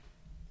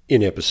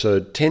In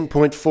episode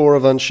 10.4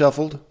 of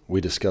Unshuffled, we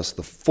discuss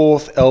the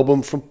fourth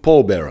album from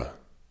Pallbearer.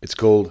 It's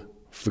called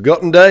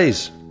Forgotten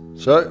Days.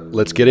 So,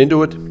 let's get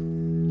into it.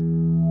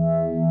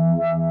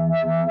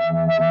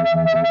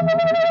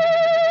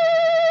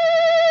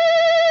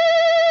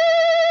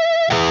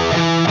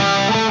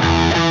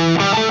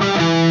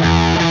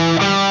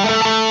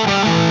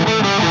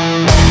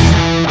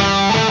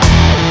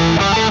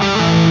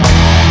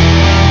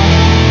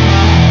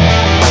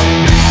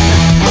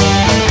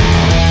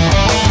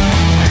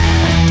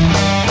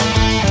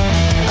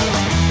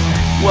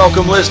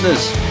 Welcome,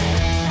 listeners.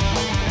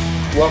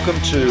 Welcome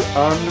to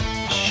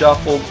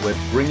Unshuffled. We're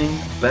bringing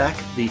back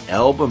the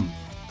album,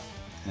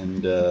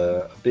 and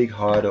a big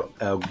hi to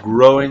our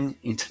growing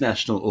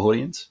international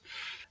audience.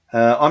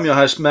 I'm your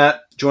host,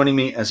 Matt. Joining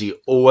me, as he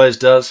always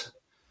does,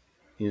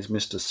 is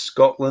Mr.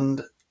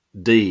 Scotland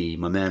D,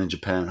 my man in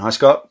Japan. Hi,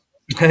 Scott.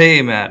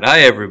 Hey, Matt.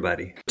 Hi,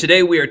 everybody.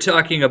 Today we are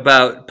talking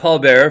about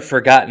Pallbearer,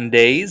 Forgotten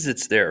Days.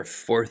 It's their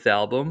fourth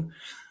album.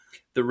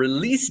 The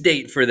release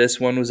date for this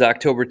one was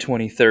October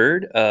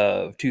 23rd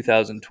of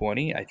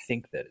 2020. I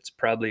think that it's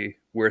probably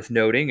worth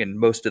noting, and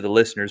most of the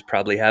listeners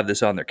probably have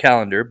this on their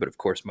calendar, but of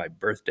course my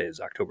birthday is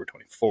October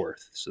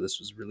 24th, so this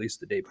was released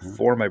the day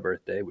before my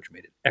birthday, which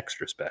made it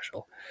extra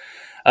special.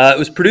 It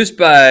was produced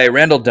by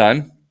Randall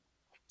Dunn,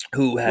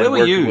 who had Where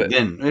were you with...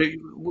 then?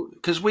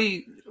 Because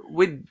we'd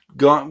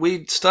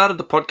started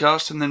the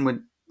podcast and then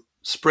we'd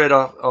spread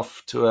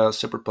off to our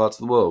separate parts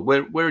of the world.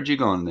 Where had you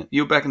gone then?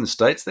 You were back in the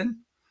States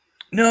then?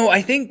 No,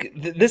 I think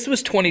this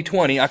was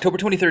 2020, October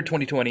 23rd,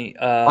 2020.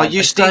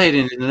 You stayed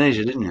in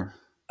Indonesia, didn't you?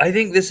 I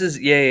think this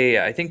is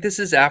yeah. I think this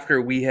is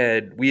after we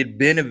had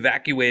been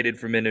evacuated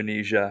from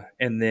Indonesia,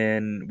 and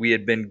then we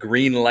had been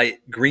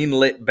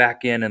greenlit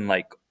back in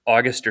like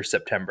August or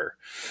September.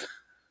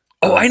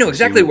 Oh, I know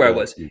exactly where I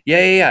was.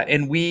 Yeah.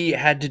 And we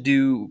had to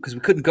do, because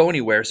we couldn't go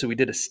anywhere, so we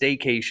did a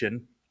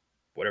staycation,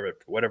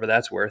 whatever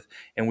that's worth,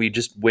 and we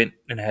just went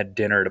and had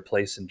dinner at a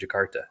place in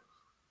Jakarta.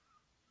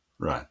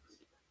 Right.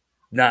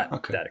 Not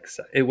that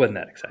exciting. It wasn't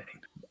that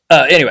exciting.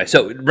 Anyway,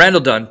 so Randall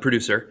Dunn,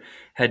 producer,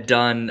 had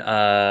done.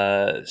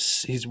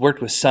 He's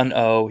worked with Sun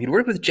O. He'd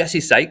worked with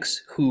Jessie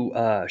Sykes, who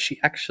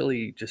she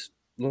actually, just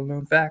little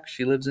known fact,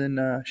 she lives in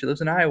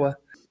Iowa.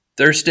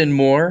 Thurston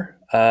Moore,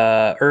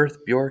 Earth,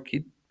 Bjork.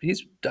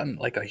 He's done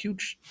like a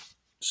huge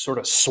sort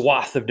of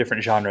swath of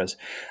different genres.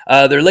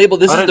 Their label.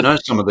 I don't know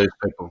some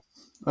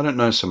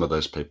of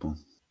those people.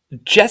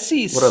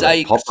 Jessie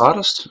Sykes, pop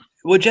artists.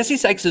 Well, Jessie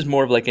Sykes is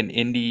more of like an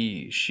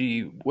indie.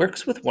 She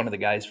works with one of the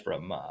guys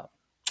from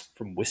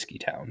Whiskey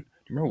Town. Do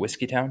you remember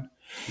Whiskey Town?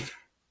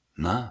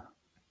 No.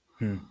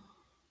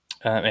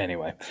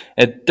 Anyway,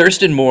 and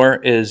Thurston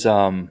Moore is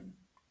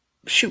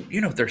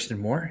you know Thurston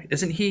Moore,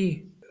 isn't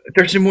he?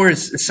 Thurston Moore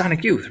is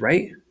Sonic Youth,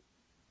 right?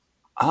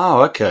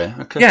 Oh, okay.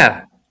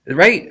 Yeah,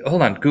 right.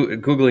 Hold on,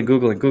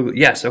 Google.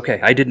 Yes,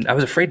 okay. I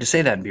was afraid to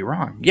say that and be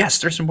wrong. Yes,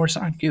 Thurston Moore,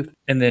 Sonic Youth,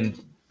 and then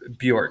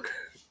Bjork.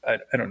 I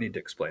don't need to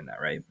explain that,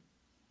 right?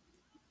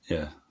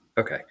 Yeah.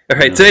 Okay. All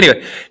right. So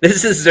anyway,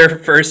 this is their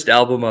first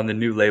album on the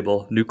new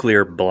label,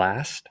 Nuclear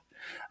Blast,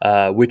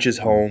 which is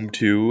home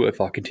to, if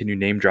I'll continue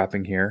name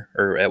dropping here,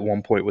 or at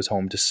one point was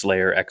home to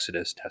Slayer,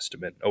 Exodus,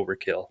 Testament,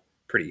 Overkill.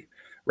 Pretty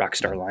rock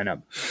star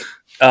lineup.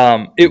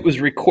 It was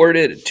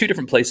recorded at two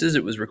different places.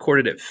 It was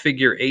recorded at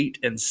Figure 8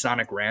 and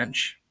Sonic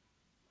Ranch.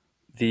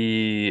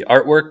 The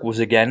artwork was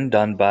again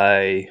done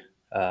by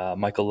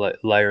Michael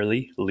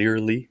Lyerly.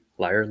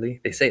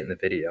 They say it in the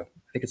video.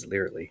 I think it's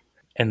Lyerly.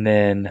 And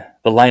then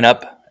the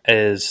lineup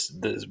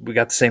we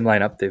got the same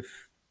lineup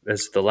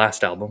as the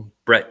last album.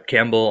 Brett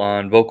Campbell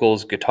on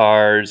vocals,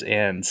 guitars,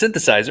 and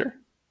synthesizer.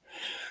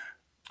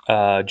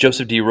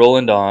 Joseph D.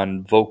 Rowland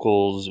on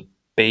vocals,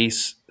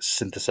 bass,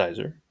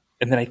 synthesizer.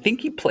 And then I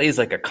think he plays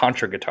like a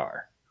contra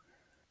guitar,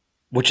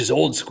 which is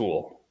old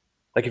school.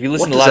 Like if you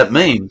listen to what does that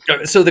mean?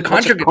 So the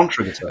contra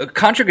guitar?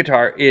 Contra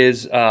guitar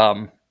is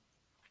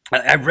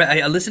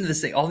I listened to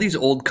this thing, all these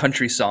old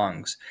country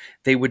songs,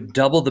 they would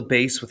double the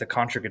bass with a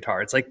contra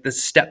guitar. It's like the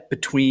step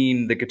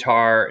between the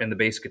guitar and the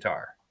bass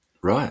guitar.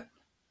 Right.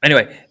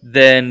 Anyway,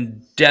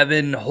 then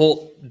Devin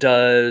Holt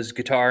does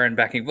guitar and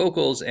backing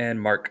vocals, and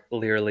Mark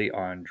Learley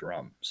on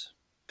drums.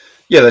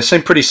 Yeah, they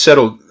seem pretty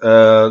settled.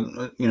 I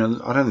don't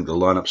think the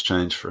lineup's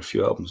changed for a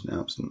few albums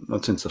now,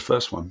 not since the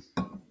first one.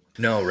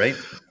 No, right?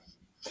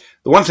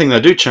 The one thing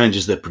they do change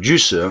is their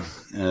producer.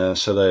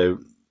 This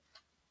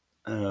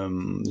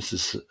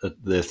is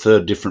their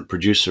third different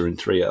producer in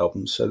 3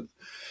 albums, so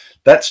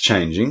that's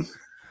changing,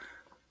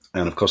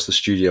 and of course the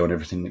studio and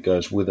everything that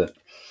goes with it.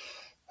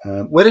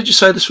 Where did you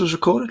say this was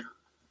recorded?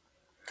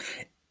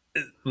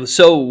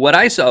 So what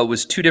I saw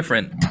was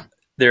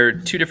there are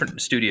two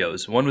different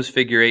studios. One was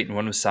Figure 8 and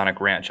one was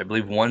Sonic Ranch. I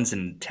believe one's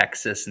in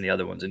Texas and the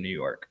other one's in New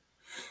York.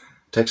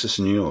 Texas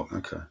and New York,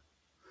 okay.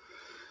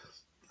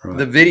 Right.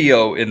 The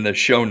video in the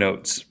show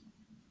notes,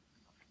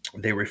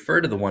 they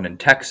refer to the one in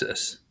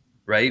Texas.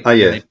 Right? Oh,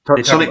 yeah.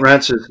 Sonic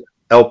Ranch is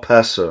El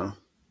Paso.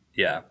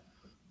 Yeah.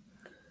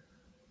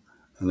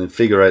 And then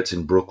Figure 8's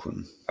in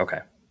Brooklyn.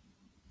 Okay.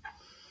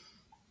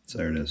 So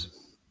there it is.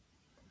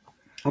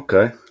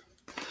 Okay.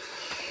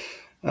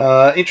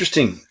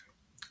 Interesting.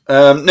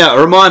 Now,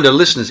 a reminder,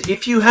 listeners,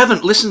 if you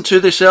haven't listened to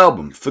this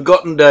album,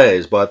 Forgotten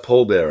Days by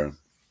Paul Bearer,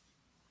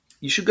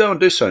 you should go and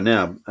do so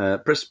now.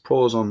 Press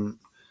pause on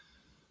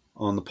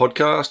the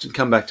podcast and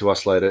come back to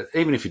us later,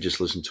 even if you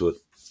just listen to it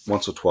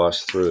once or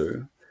twice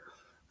through.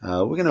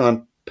 We're going to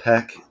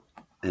unpack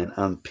and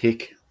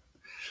unpick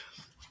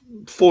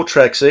 4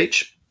 tracks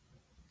each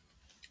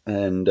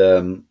and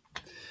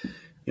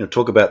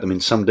talk about them in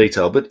some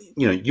detail. But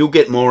you'll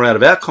get more out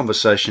of our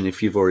conversation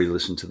if you've already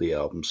listened to the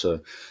album.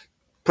 So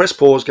press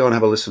pause, go and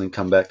have a listen and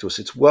come back to us.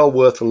 It's well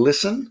worth a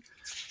listen.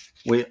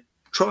 We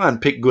try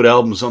and pick good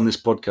albums on this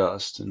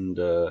podcast, and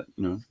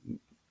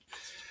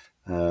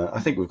I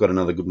think we've got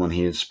another good one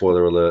here,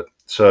 spoiler alert.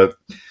 So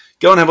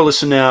go and have a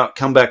listen now,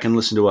 come back and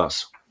listen to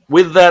us.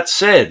 With that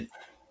said,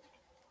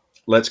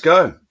 let's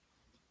go.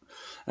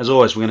 As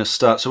always, we're going to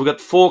start. So we've got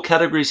 4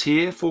 categories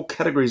here, 4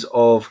 categories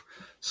of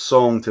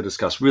song to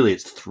discuss. Really,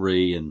 it's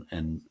 3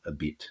 and a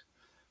bit.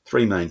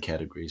 3 main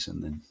categories,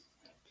 and then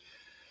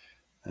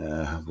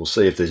we'll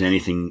see if there's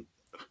anything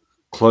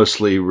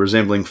closely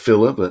resembling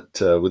filler, but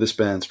with this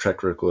band's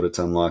track record, it's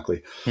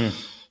unlikely.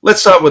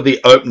 Let's start with the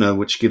opener,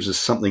 which gives us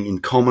something in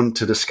common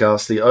to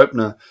discuss. The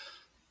opener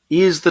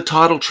is the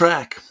title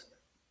track.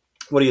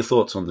 What are your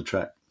thoughts on the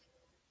track?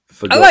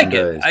 Forgotten I like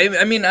Days. It.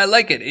 I mean, I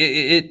like it.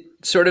 It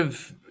sort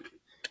of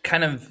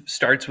kind of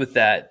starts with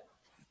that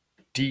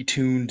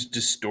detuned,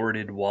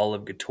 distorted wall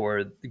of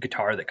guitar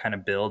that kind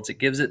of builds. It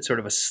gives it sort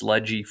of a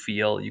sludgy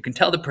feel. You can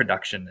tell the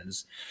production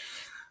is,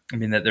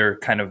 that their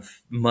kind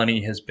of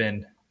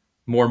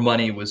more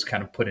money was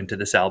kind of put into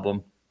this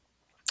album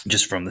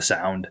just from the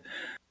sound.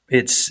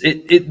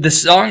 The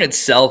song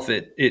itself,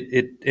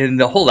 and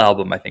the whole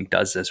album, I think,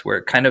 does this, where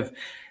it kind of,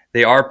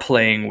 they are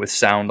playing with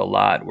sound a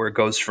lot, where it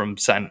goes from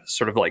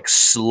sort of like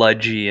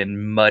sludgy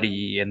and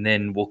muddy, and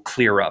then will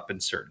clear up in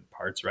certain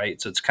parts,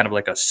 right? So it's kind of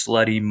like a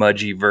slutty,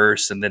 mudgy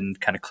verse, and then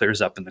kind of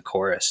clears up in the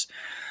chorus.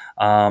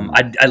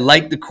 I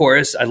like the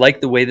chorus. I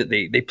like the way that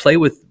they play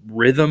with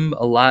rhythm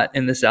a lot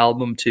in this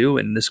album too.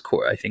 And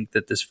I think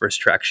that this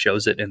first track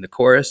shows it in the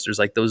chorus. There's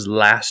like those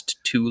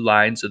last 2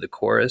 lines of the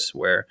chorus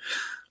where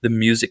the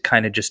music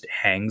kind of just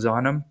hangs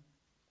on them,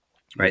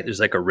 right? There's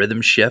like a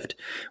rhythm shift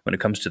when it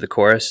comes to the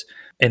chorus,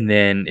 and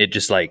then it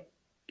just like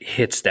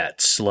hits that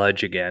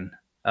sludge again.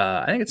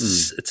 I think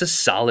it's a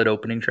solid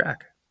opening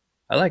track.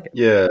 I like it.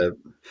 Yeah.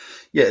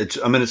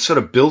 It's sort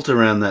of built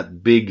around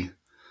that big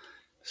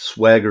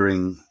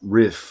swaggering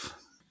riff,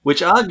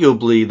 which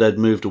arguably they'd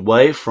moved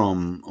away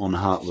from on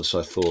Heartless.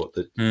 I thought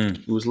that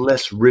it was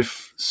less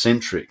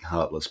riff-centric,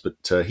 Heartless,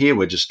 but here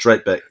we're just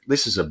straight back.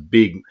 This is a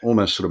big,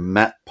 almost sort of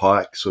Matt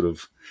Pike sort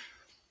of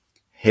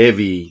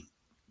heavy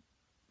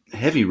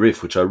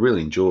riff, which I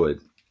really enjoyed.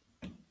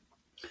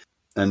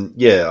 And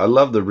yeah, I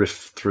love the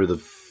riff through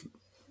the,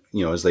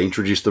 as they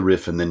introduce the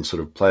riff and then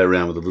sort of play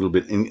around with a little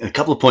bit. In a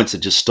couple of points, it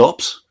just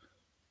stops.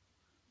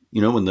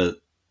 When the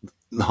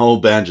whole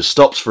band just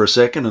stops for a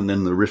second and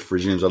then the riff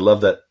resumes. I love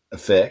that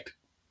effect.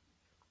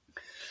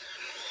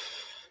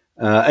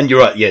 And you're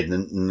right, yeah,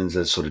 and there's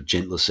a sort of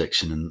gentler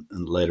section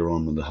and later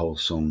on when the whole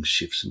song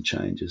shifts and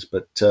changes.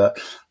 But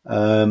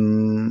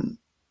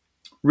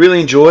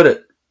really enjoyed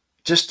it.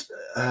 Just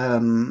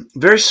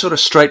very sort of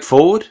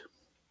straightforward.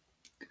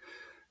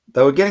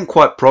 They were getting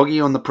quite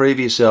proggy on the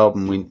previous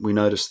album. We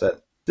noticed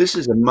that. This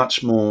is a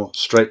much more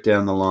straight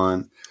down the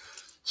line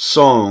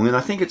song, and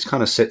I think it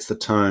kind of sets the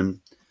tone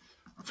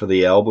for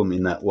the album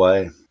in that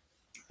way.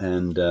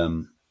 And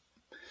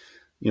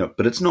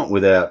but it's not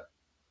without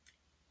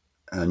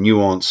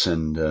nuance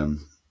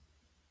and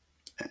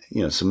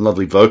some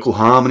lovely vocal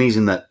harmonies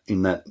in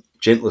that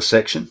gentler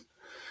section.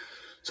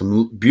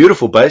 Some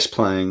beautiful bass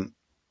playing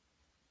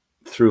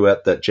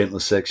throughout that gentler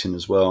section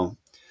as well,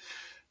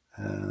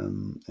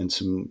 and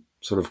some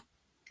sort of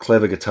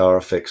clever guitar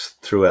effects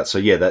throughout. So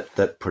yeah,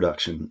 that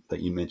production that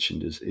you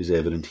mentioned is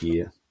evident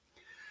here.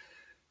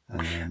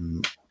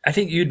 I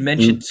think you'd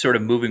mentioned sort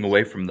of moving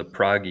away from the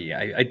proggy.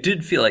 I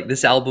did feel like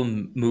this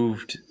album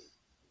moved.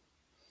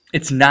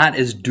 It's not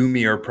as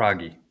doomy or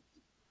proggy.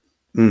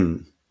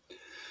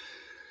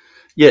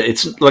 Yeah,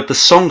 it's like the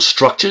song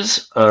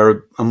structures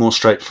are more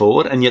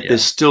straightforward, and yet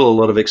there's still a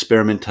lot of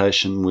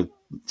experimentation with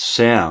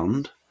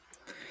sound.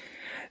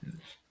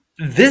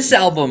 This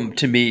album,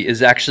 to me,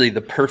 is actually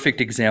the perfect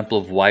example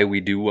of why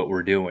we do what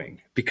we're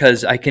doing,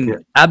 because I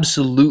can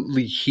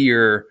absolutely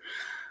hear,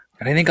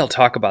 and I think I'll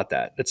talk about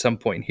that at some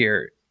point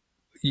here,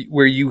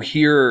 where you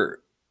hear,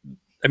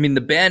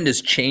 the band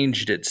has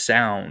changed its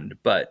sound,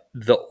 but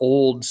the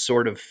old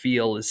sort of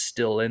feel is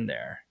still in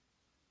there.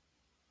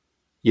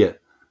 Yeah.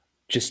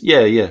 Just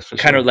for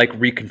kind sure. of like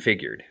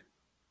reconfigured.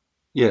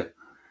 Yeah.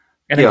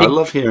 And I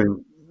love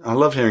hearing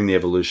the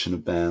evolution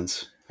of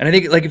bands. And I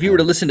think, like, if you were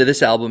to listen to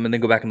this album and then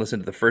go back and listen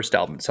to the first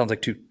album, it sounds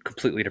like 2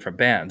 completely different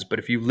bands. But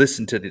if you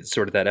listen to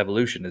sort of that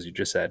evolution, as you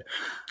just said,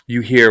 you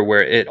hear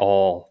where it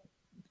all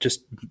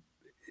just,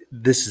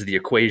 this is the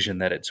equation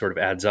that it sort of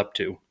adds up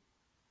to.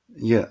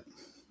 Yeah.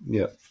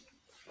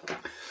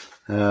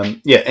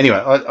 Anyway,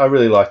 I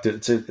really liked it.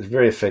 It's a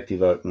very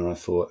effective opener, I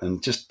thought,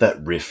 and just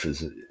that riff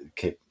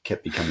kept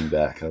kept me coming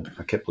back.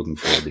 I kept looking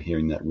forward to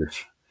hearing that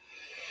riff.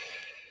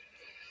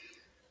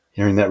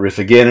 Hearing that riff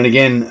again and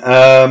again.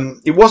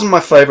 It wasn't my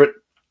favourite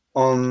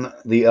on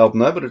the album,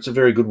 though, but it's a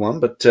very good one.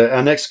 But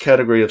our next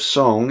category of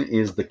song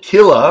is The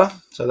Killer.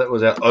 So that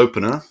was our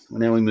opener.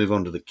 Now we move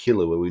on to The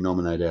Killer, where we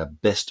nominate our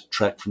best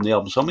track from the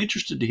album. So I'm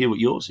interested to hear what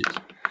yours is.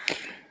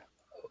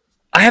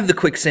 I have The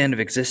Quicksand of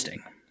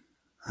Existing.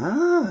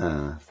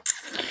 Ah.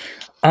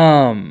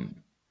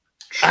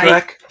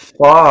 Track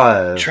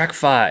 5. Track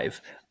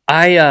 5.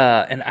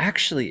 And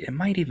actually, it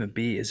might even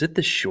be, is it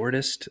the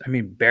shortest? I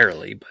mean,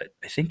 barely, but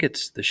I think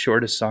it's the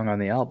shortest song on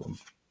the album.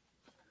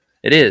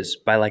 It is,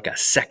 by like a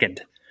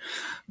second.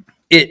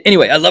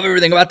 Anyway, I love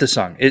everything about this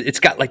song. It's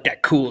got like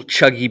that cool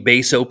chuggy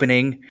bass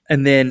opening.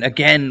 And then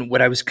again,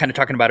 what I was kind of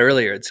talking about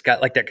earlier, it's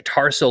got like that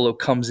guitar solo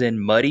comes in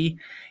muddy.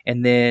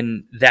 And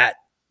then that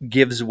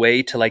gives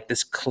way to like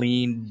this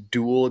clean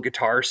dual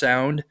guitar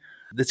sound.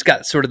 It's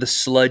got sort of the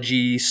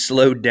sludgy,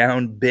 slowed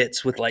down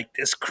bits with like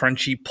this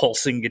crunchy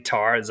pulsing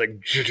guitar. It's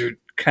like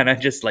kind of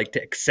just like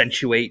to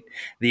accentuate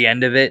the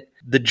end of it.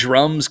 The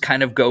drums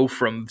kind of go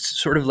from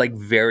sort of like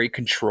very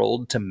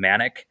controlled to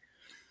manic,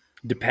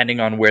 depending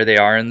on where they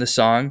are in the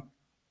song.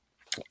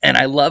 And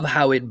I love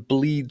how it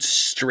bleeds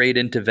straight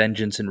into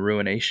Vengeance and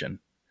Ruination.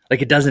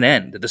 Like it doesn't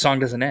end. The song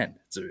doesn't end.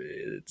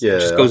 It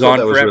just goes on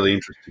that forever. Was really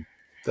interesting.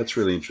 That's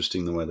really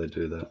interesting the way they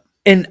do that.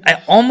 And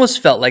I almost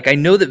felt like I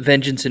know that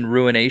Vengeance and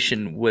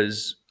Ruination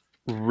was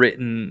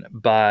written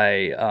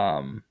by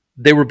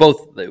they were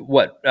both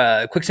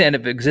Quicksand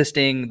of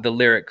Existing. The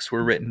lyrics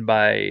were written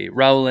by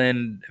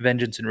Rowland.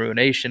 Vengeance and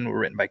Ruination were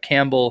written by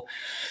Campbell.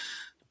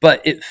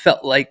 But it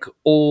felt like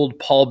old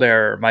Paul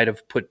Bearer might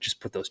have put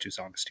those two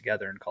songs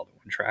together and called it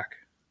one track.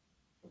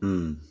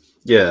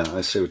 Yeah,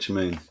 I see what you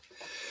mean.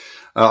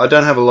 I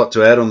don't have a lot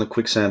to add on The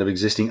Quicksand of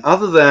Existing,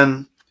 other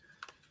than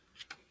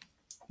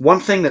one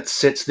thing that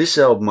sets this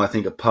album, I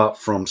think, apart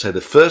from, say,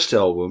 the first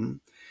album,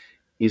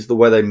 is the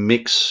way they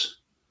mix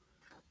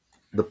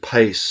the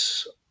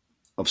pace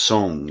of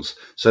songs.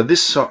 So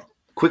this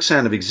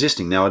Quicksand of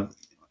Existing, now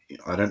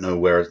I don't know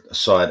where a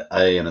side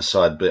A and a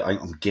side B.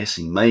 I'm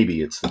guessing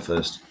maybe it's the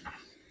first.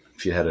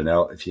 If you had it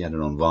on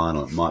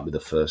vinyl, it might be the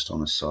first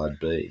on a side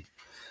B.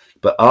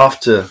 But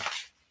after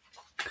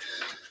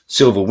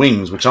Silver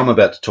Wings, which I'm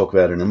about to talk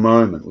about in a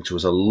moment, which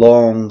was a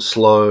long,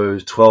 slow,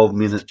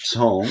 12-minute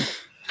song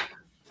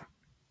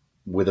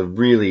with a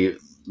really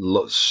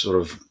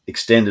sort of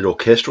extended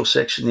orchestral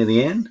section near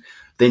the end,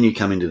 then you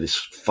come into this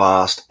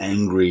fast,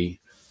 angry,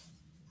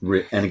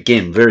 and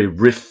again very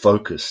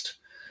riff-focused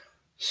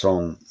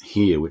song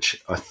here,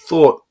 which I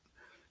thought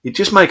it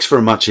just makes for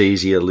a much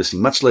easier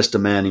listening, much less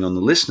demanding on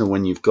the listener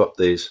when you've got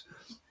these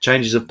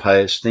changes of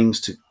pace, things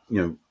to,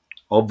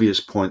 obvious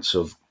points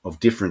of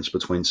difference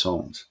between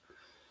songs.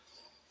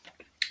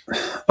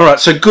 All right,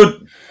 so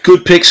good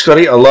pick,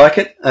 Scotty. I like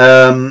it.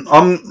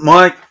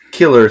 My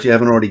killer, if you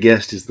haven't already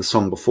guessed, is the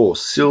song before,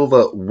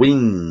 Silver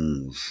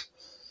Wings,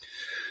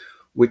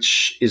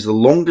 which is the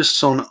longest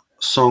song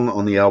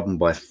on the album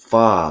by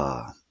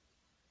far.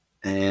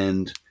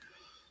 And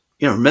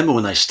remember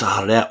when they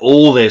started out,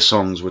 all their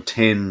songs were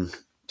 10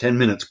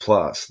 minutes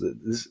plus.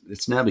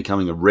 It's now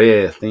becoming a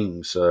rare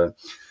thing. So,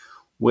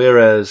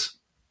 whereas,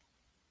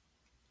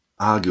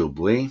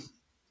 arguably,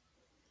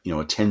 a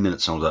 10-minute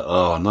song is like,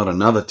 oh, not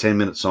another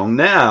 10-minute song.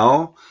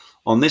 Now,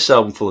 on this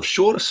album full of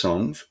shorter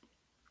songs,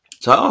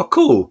 it's like, oh,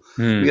 cool.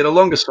 We get a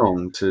longer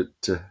song to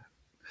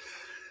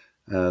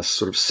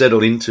sort of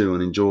settle into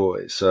and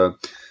enjoy. So,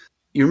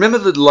 you remember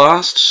the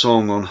last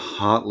song on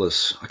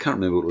Heartless? I can't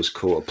remember what it was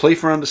called. A Plea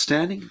for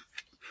Understanding?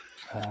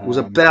 It was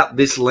about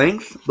this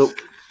length,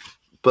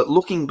 but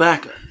looking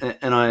back,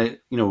 and it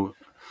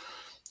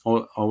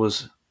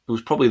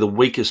was probably the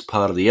weakest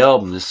part of the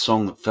album. This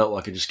song that felt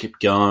like it just kept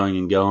going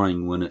and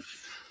going when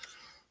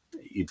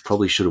it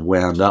probably should have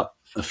wound up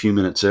a few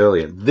minutes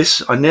earlier.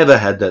 This, I never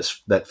had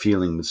that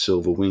feeling with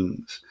Silver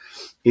Wings.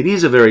 It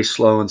is a very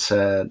slow and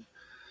sad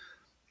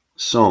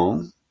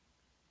song.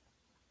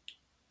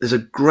 There's a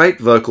great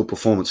vocal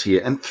performance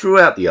here, and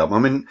throughout the album. I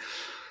mean,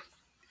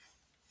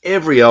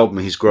 every album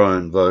he's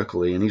grown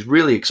vocally, and he's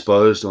really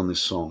exposed on this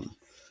song.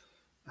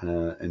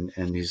 And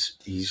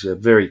he's a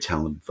very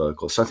talented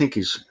vocalist. I think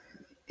he's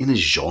in his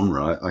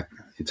genre.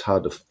 It's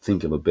hard to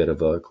think of a better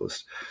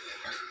vocalist.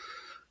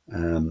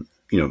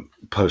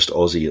 Post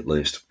Ozzy at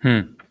least.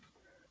 And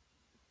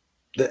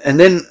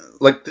then,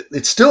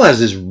 it still has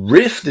this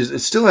riff. It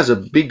still has a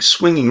big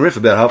swinging riff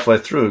about halfway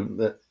through.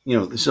 That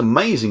this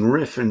amazing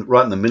riff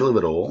right in the middle of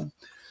it all.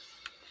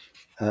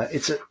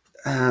 It's a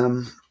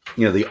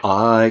the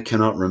I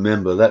cannot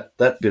remember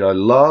that bit I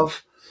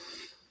love.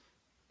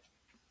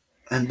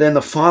 And then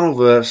the final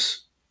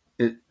verse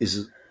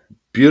is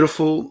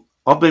beautiful.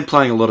 I've been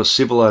playing a lot of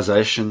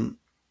Civilization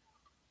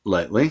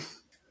lately,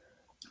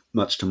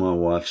 much to my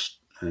wife's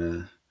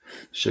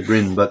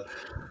chagrin. But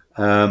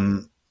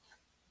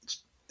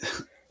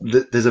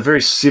there's a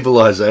very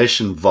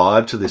Civilization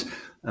vibe to this,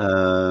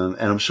 and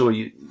I'm sure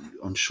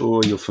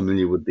you're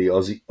familiar with the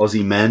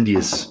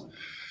Ozymandias.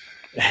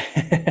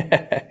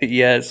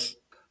 Yes.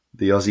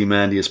 the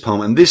Ozymandias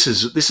poem, and this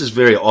is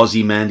very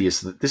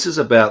Ozymandias. This is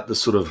about the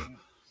sort of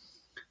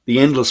the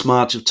endless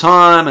march of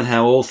time and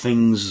how all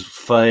things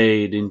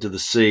fade into the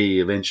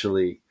sea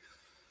eventually.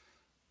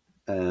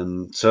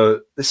 So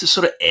this is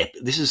sort of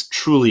this is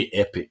truly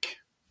epic.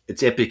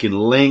 It's epic in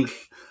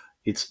length.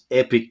 It's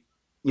epic.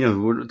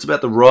 It's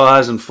about the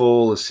rise and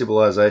fall of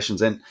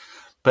civilizations and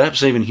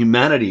perhaps even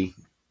humanity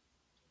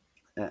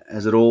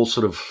as it all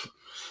sort of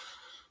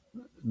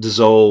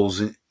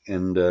dissolves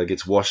and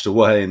gets washed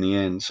away in the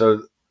end.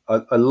 So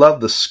I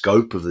love the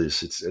scope of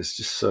this. It's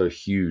just so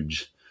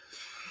huge.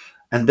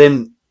 And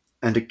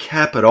to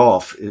cap it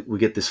off, we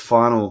get this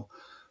final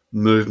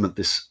movement,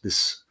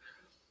 this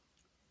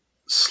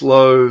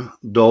slow,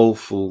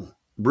 doleful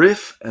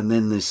riff, and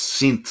then the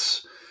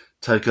synths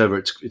take over.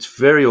 It's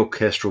very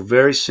orchestral,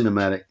 very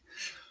cinematic.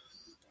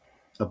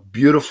 A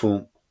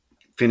beautiful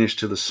finish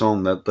to the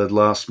song. That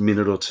last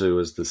minute or two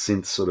as the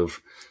synths sort of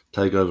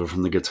take over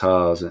from the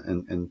guitars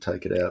and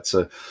take it out.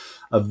 So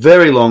a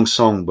very long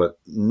song, but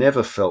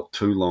never felt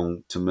too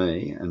long to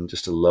me, and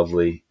just a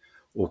lovely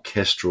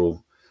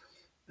orchestral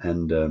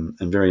and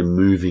very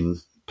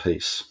moving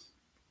piece.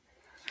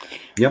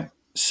 Yep.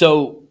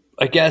 So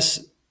I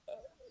guess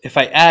if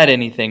I add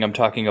anything, I'm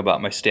talking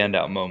about my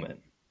standout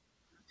moment.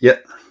 Yeah.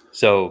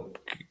 So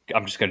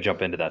I'm just going to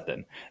jump into that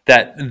then.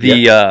 That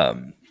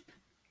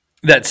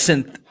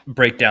synth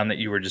breakdown that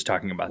you were just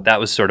talking about, that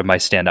was sort of my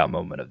standout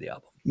moment of the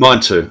album.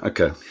 Mine too.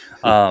 Okay.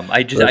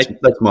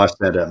 That's my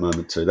standout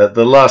moment too.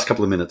 The last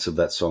couple of minutes of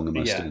that song are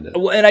my standout.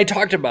 Well, and I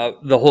talked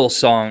about the whole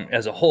song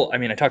as a whole. I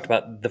mean, I talked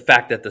about the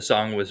fact that the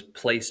song was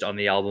placed on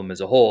the album as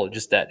a whole,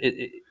 just that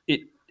it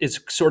is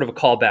sort of a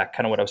callback,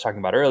 kind of what I was talking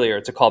about earlier.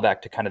 It's a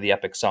callback to kind of the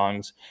epic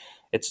songs.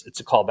 It's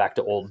a callback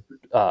to old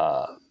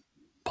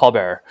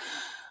Pallbearer.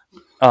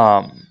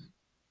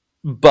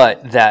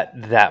 But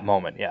that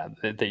moment,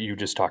 that you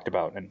just talked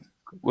about, and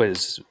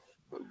was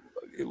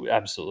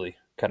absolutely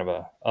kind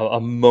of a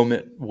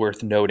moment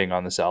worth noting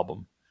on this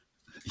album.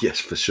 Yes,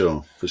 for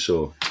sure.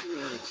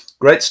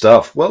 Great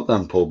stuff. Well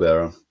done,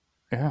 Pallbearer.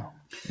 Yeah. All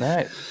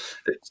right.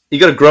 You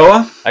got a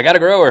grower? I got a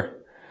grower.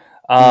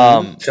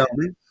 Tell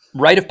me.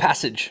 Rite of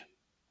Passage.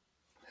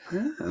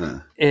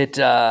 Yeah. It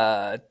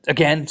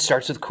again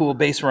starts with a cool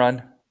bass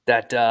run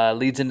that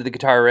leads into the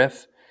guitar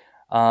riff,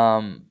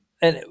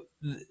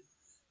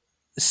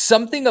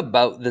 something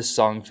about this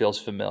song feels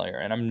familiar,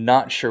 and I'm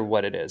not sure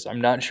what it is.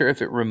 I'm not sure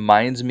if it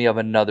reminds me of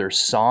another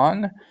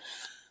song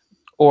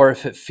or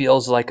if it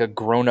feels like a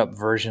grown-up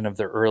version of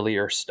the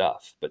earlier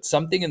stuff. But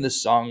something in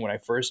this song, when I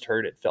first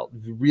heard it, felt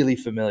really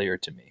familiar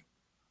to me.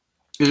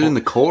 Is it in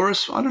the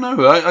chorus? I don't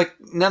know. I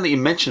now that you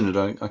mention it,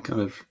 I kind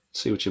of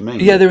see what you mean.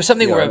 Yeah, there was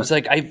something where I was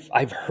like,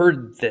 I've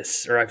heard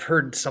this, or I've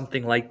heard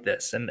something like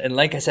this, and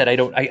like I said, I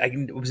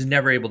was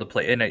never able to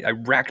play, and I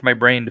racked my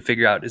brain to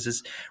figure out, does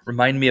this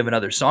remind me of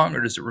another song,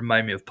 or does it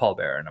remind me of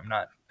Pallbearer? And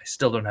I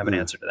still don't have an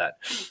answer to that.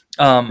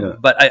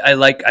 But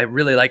I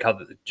really like how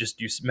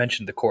you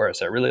mentioned the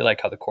chorus. I really like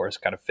how the chorus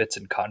kind of fits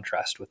in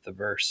contrast with the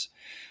verse.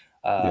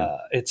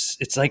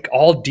 It's like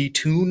all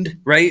detuned,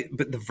 right?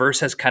 But the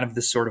verse has kind of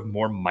this sort of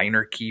more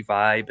minor key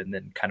vibe, and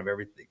then kind of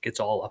everything gets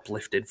all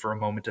uplifted for a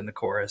moment in the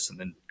chorus, and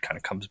then kind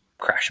of comes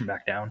crashing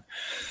back down.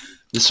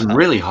 There's some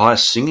really high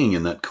singing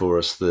in that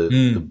chorus.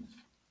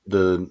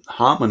 The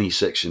harmony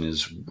section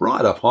is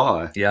right up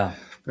high. Yeah.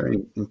 Very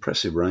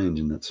impressive range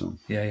in that song.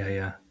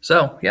 Yeah.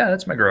 So,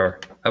 that's my grower.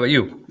 How about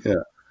you?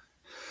 Yeah.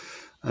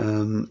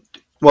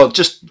 Well,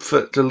 just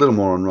for a little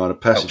more on Rite of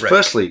Passage. Oh, right.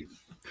 Firstly,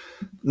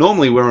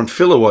 normally we're on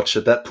filler watch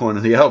at that point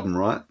of the album,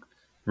 right?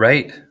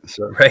 Right.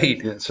 So,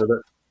 right. Yeah, so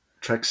that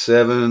track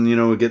 7,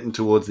 we're getting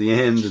towards the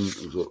end, and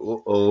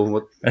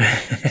what?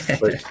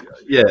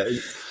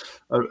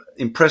 But,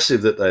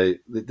 impressive that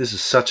this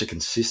is such a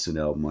consistent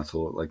album. I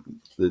thought, like,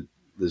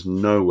 there's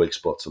no weak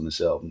spots on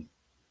this album,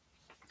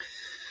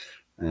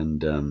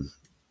 and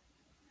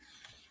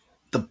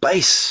the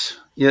bass.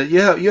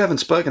 Yeah, you haven't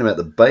spoken about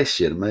the bass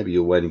yet, and maybe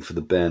you're waiting for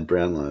the band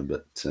Brownlow,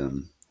 but.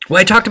 Well,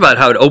 I talked about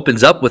how it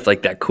opens up with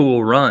like that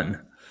cool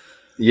run.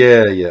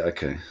 Yeah,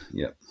 okay,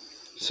 yeah.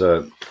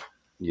 So,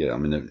 I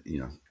mean,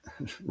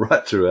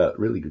 right throughout,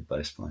 really good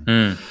bass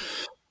playing.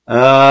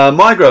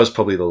 My Grow is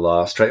probably the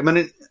last track. I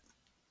mean,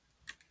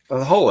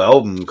 the whole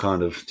album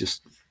kind of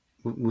just,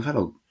 we've had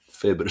a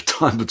fair bit of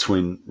time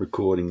between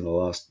recording the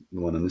last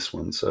one and this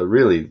one, so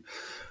really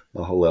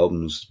the whole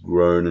album's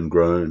grown and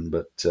grown.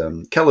 But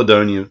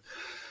Caledonia,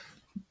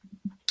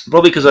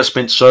 probably because I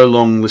spent so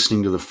long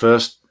listening to the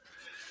first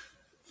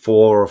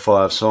 4 or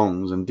 5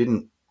 songs and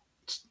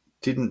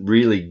didn't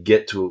really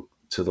get to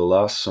the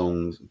last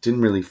songs, didn't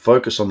really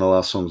focus on the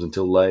last songs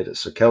until later.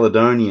 So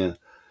Caledonia,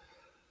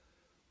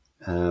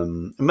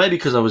 maybe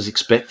because I was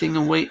expecting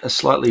a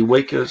slightly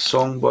weaker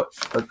song, but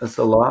at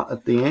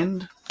the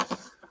end,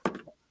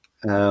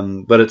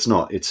 but it's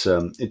not. It's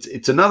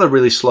another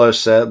really slow,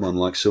 sad one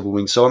like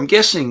Silverwing. So I'm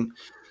guessing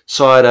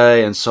side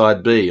A and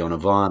side B on a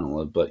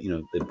vinyl, but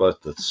they're both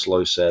the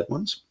slow, sad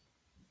ones.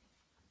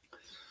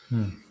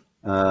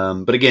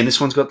 But again, this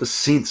one's got the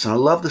synths, and I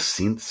love the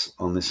synths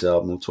on this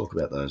album. We'll talk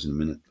about those in a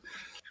minute.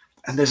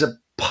 And there's a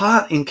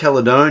part in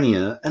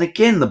Caledonia, and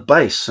again the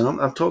bass, and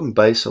I'm talking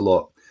bass a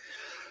lot.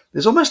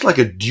 There's almost like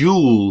a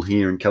duel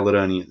here in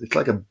Caledonia. It's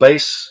like a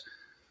bass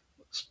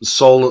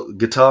solo,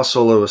 guitar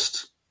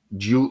soloist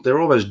duel. They're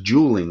almost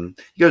dueling.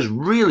 He goes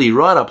really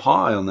right up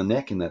high on the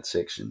neck in that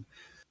section.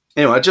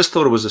 Anyway, I just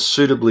thought it was a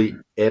suitably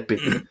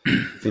epic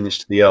finish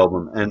to the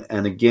album,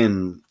 and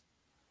again,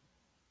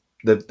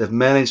 they've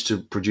managed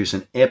to produce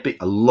a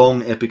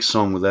long epic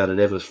song without it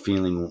ever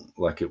feeling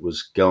like it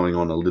was going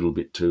on a little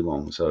bit too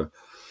long. So,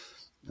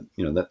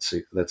 that's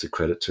a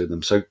credit to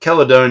them. So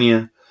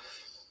Caledonia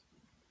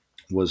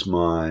was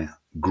my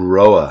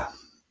grower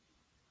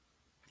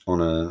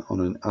on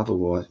an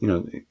otherwise,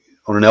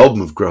 on an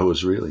album of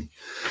growers, really.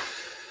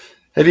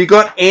 Have you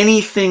got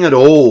anything at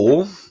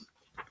all?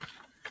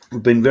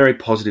 We've been very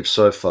positive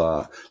so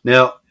far.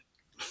 Now,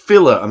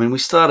 filler. I mean, we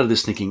started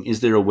this thinking,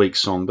 is there a weak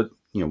song? But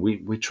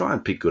we try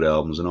and pick good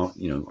albums, and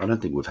I don't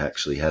think we've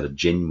actually had a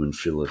genuine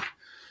filler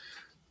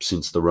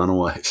since the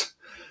Runaways.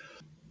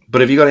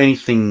 But have you got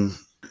anything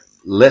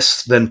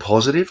less than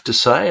positive to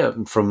say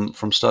from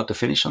start to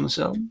finish on this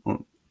album?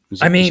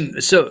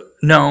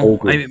 No.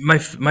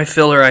 My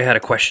filler, I had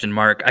a question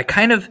mark. I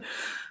kind of,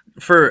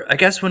 I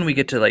guess when we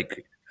get to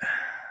like,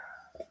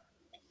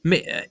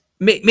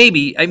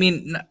 maybe, I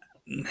mean,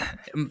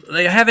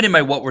 I have it in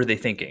my what were they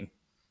thinking?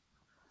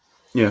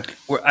 Yeah.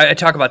 Where I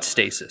talk about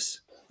Stasis.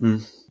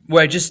 Mm.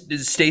 Where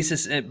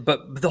Stasis,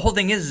 but the whole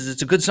thing is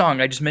it's a good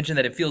song. I just mentioned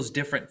that it feels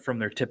different from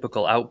their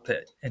typical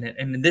output,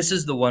 and this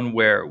is the one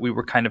where we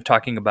were kind of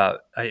talking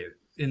about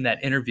in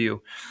that interview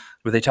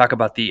where they talk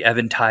about the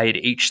Eventide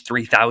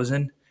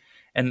H3000,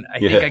 and I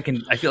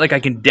feel like I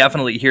can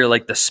definitely hear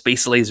like the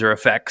space laser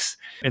effects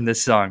in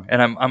this song,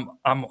 and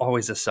I'm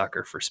always a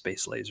sucker for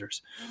space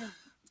lasers.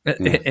 Yeah.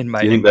 Do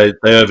you think they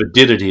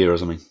overdid it here or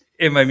something?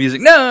 In my music,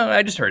 no,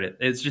 I just heard it.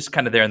 It's just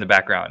kind of there in the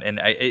background, and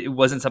it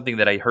wasn't something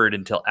that I heard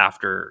until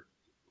after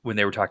when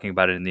they were talking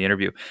about it in the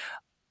interview.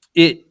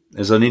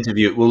 There's an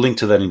interview. We'll link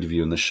to that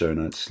interview in the show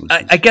notes.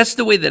 I guess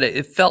the way that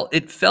it felt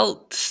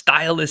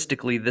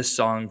stylistically, this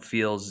song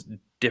feels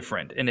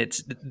different, and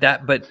it's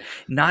that, but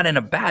not in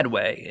a bad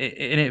way.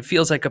 And it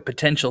feels like a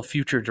potential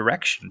future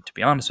direction. To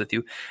be honest with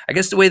you, I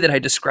guess the way that I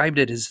described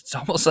it is it's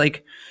almost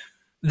like.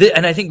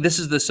 And I think this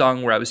is the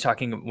song where I was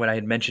talking when I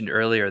had mentioned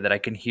earlier that I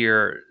can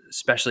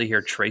especially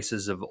hear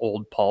traces of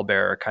old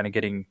Pallbearer kind of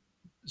getting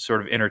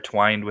sort of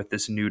intertwined with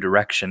this new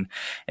direction.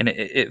 And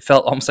it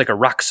felt almost like a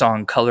rock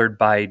song colored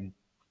by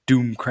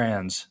doom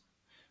crayons.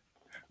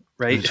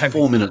 Right? It's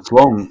 4 minutes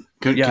long.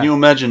 Can you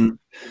imagine,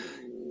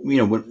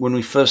 when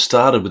we first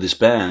started with this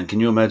band, can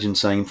you imagine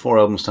saying in 4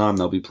 albums' time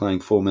they'll be playing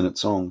 4-minute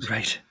songs?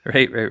 Right.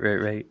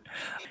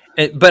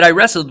 But I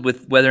wrestled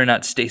with whether or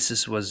not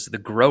Stasis was the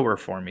grower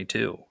for me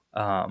too.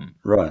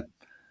 Right.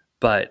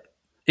 But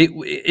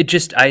it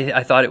just,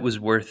 I thought it was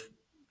worth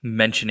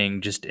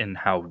mentioning just in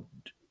how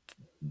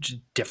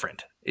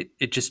different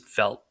it just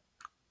felt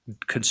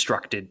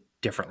constructed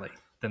differently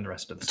than the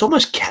rest of the It's song.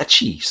 almost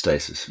catchy,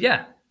 Stasis.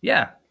 Yeah.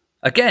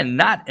 Again,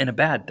 not in a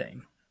bad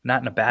thing.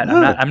 Not in a bad.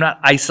 No. I'm not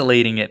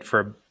isolating it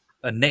for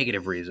a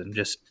negative reason.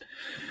 Just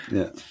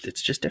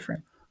it's just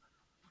different.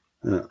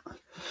 Yeah.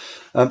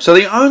 So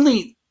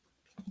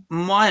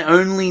my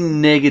only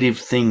negative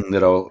thing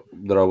that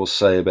I will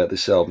say about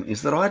this album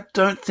is that I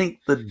don't think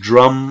the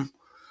drum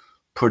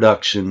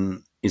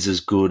production is as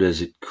good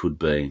as it could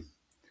be.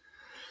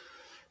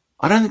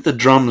 I don't think the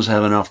drums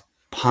have enough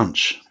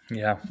punch.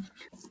 Yeah,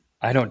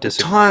 I don't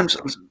disagree. At times,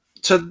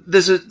 so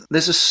there's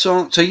a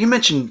song. So you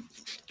mentioned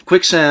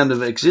Quicksand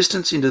of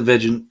Existence into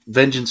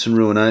Vengeance and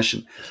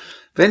Ruination.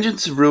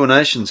 Vengeance of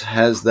Ruinations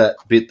has that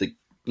bit that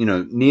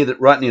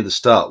right near the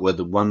start where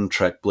the one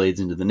track bleeds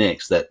into the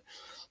next. That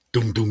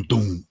dum dum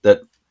dum.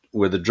 That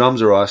where the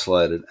drums are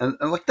isolated and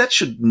like that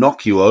should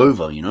knock you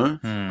over.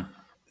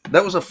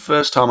 That was the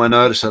first time I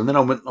noticed it, and then I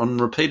went on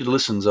repeated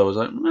listens. I was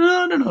like,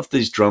 I don't know if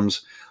these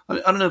drums. I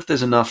don't know if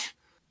there's enough.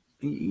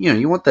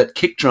 You want that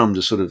kick drum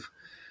to sort of,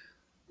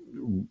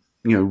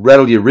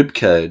 rattle your rib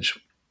cage,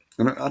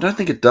 and I don't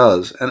think it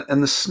does.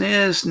 And the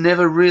snares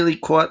never really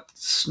quite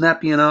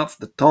snappy enough.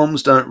 The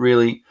toms don't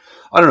really.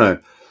 I don't know.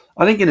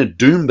 I think in a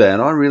doom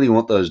band, I really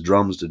want those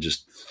drums to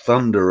just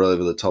thunder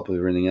over the top of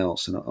everything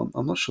else, and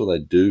I'm not sure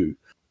they do.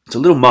 It's a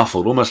little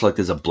muffled, almost like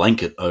there's a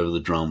blanket over the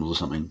drums or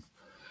something.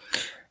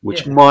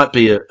 Which might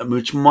be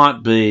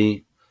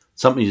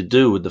something to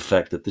do with the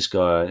fact that this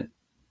guy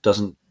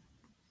doesn't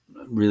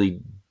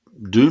really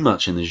do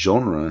much in the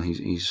genre.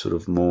 He's sort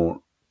of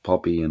more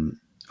poppy, and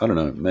I don't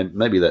know.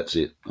 Maybe that's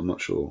it. I'm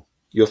not sure.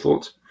 Your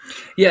thoughts?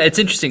 Yeah, it's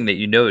interesting that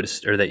you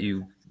noticed or that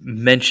you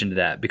mentioned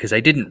that because I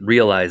didn't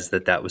realize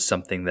that was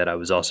something that I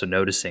was also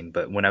noticing.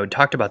 But when I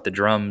talked about the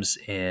drums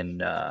in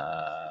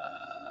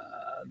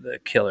the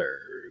Killer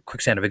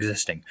Quicksand of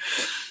Existing,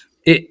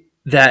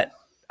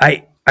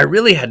 I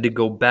really had to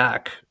go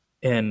back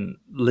and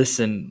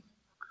listen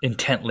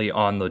intently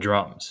on the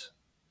drums.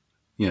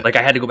 Yeah. Like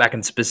I had to go back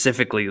and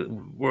specifically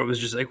where it was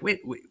just like, wait,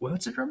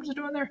 what's the drums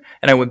doing there?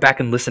 And I went back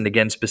and listened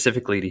again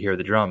specifically to hear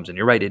the drums. And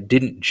you're right, it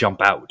didn't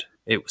jump out.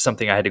 It was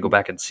something I had to go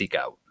back and seek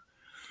out.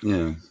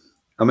 Yeah.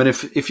 I mean,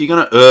 if you're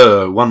going to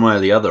err one way or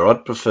the other,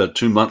 I'd prefer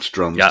too much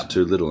drums Yeah. to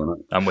too little.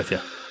 And I'm with you.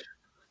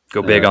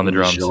 Go big on the in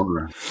this drums.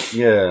 genre.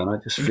 Yeah, and I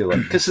just feel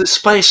like because there's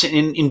space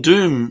in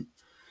Doom,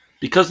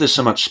 because there's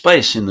so much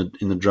space in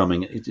the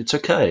drumming, it's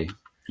okay.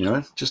 You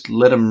know, just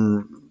let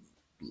them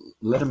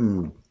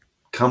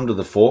come to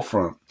the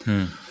forefront.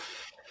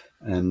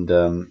 And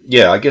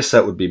I guess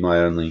that would be my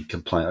only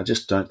complaint. I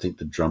just don't think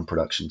the drum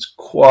production's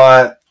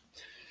quite.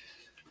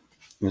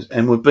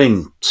 And we've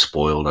been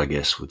spoiled, I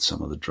guess, with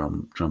some of the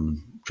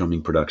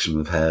drumming production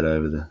we've had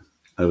over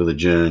the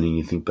journey.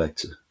 You think back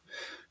to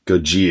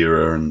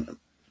Gojira and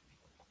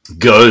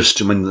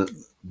Ghost. I mean,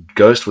 the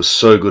Ghost was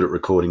so good at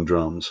recording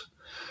drums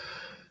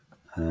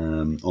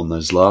on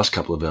those last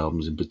couple of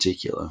albums in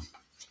particular.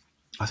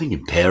 I think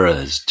Impera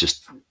is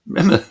just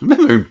remember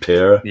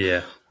Impera.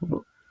 Yeah,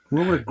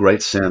 what a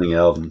great sounding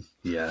album.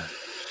 yeah.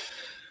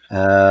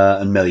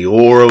 And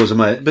Meliora was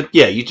amazing. But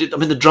yeah,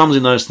 the drums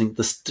in those things,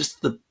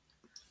 just the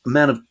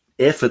amount of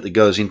effort that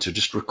goes into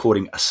just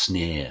recording a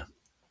snare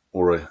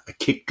or a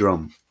kick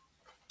drum.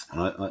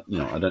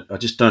 I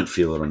just don't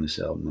feel it on this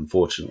album,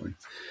 unfortunately.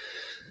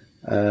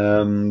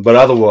 But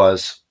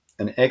otherwise,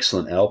 an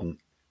excellent album,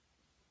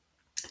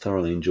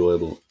 thoroughly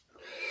enjoyable.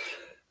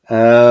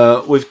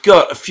 We've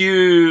got a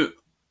few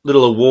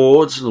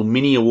little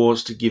mini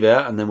awards to give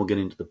out, and then we'll get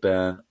into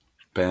the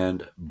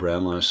band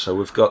Brownlow. So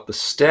we've got the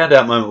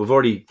standout moment. We've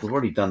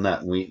already done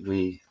that.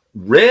 We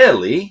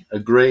rarely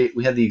agree.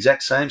 We had the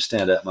exact same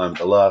standout moment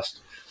the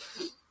last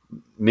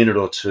minute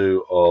or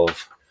two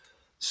of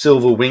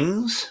Silver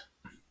Wings.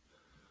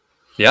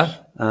 Yeah.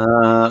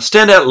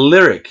 Standout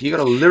lyric. You got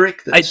a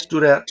lyric that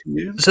stood out to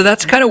you? So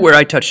that's kind of where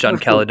I touched on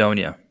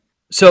Caledonia.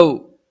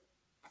 So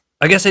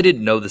I guess I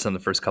didn't know this on the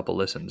first couple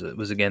listens. It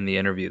was again the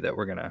interview that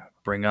we're gonna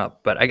bring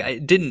up, but I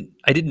didn't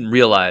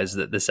realize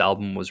that this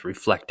album was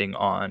reflecting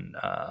on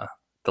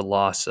the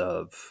loss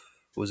of,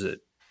 was it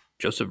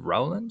Joseph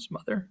Rowland's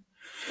mother?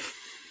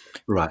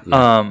 Right.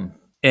 Yeah.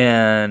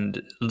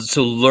 And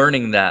so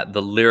learning that,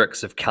 the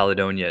lyrics of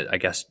Caledonia, I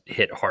guess,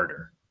 hit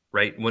harder,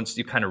 right? Once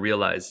you kind of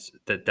realized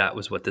that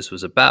was what this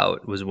was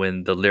about, was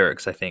when the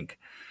lyrics, I think,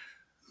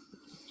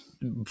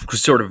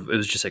 sort of, it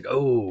was just like,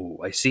 oh,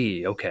 I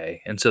see,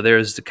 okay. And so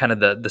there's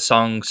the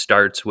song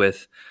starts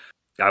with,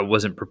 I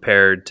wasn't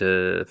prepared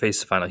to face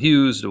the final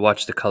hues, to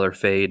watch the color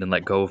fade and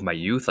let go of my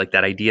youth. Like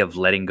that idea of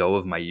letting go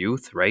of my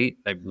youth, right?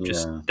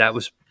 That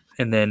was,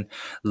 and then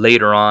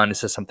later on it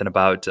says something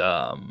about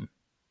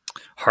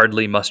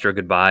hardly muster a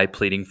goodbye,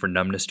 pleading for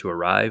numbness to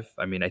arrive.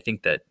 I mean, I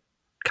think that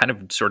kind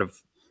of sort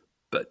of,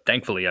 but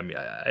thankfully, I mean,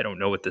 I don't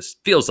know what this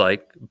feels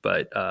like,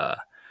 but I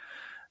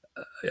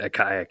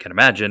can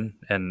imagine,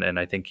 and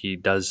I think he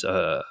does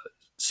a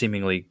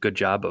seemingly good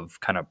job of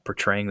kind of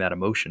portraying that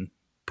emotion,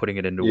 putting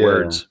it into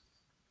words.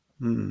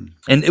 And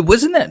it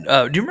wasn't that.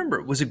 Do you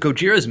remember? Was it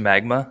Gojira's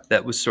Magma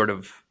that was sort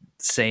of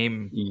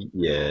same?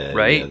 Yeah,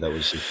 right. Yeah, that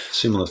was a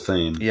similar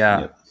theme.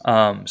 Yeah. Yep.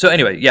 So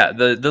anyway, yeah,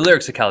 the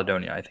lyrics of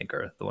Caledonia, I think,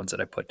 are the ones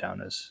that I put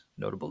down as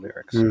notable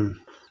lyrics.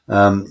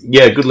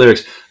 Yeah, good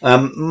lyrics.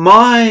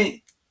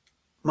 My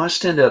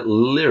standout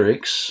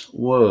lyrics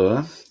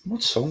were,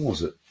 what song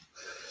was it?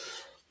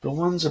 The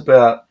one's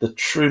about the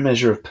true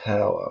measure of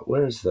power.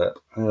 Where is that?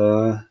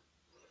 The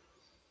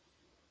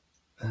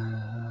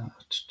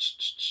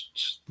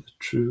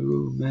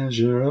true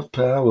measure of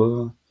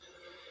power.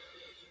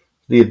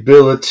 The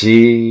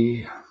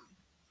ability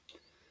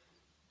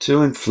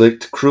to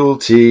inflict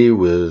cruelty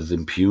with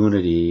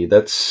impunity.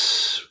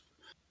 That's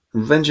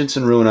Vengeance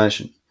and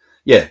Ruination.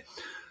 Yeah.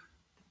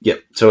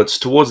 So it's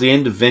towards the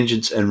end of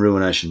Vengeance and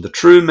Ruination. The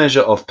true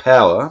measure of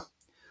power.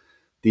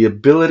 The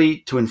ability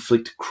to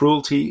inflict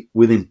cruelty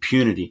with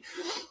impunity.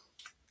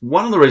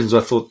 One of the reasons I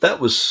thought that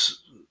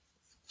was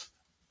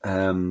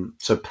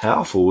so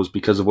powerful was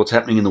because of what's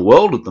happening in the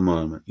world at the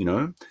moment, you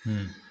know?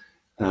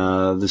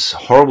 This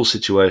horrible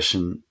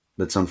situation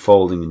that's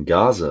unfolding in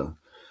Gaza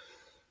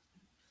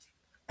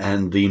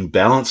and the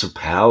imbalance of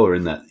power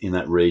in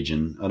that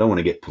region. I don't want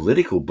to get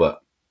political,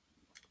 but,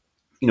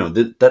 you know,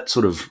 that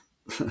sort of...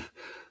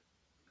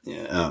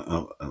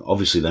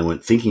 obviously they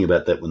weren't thinking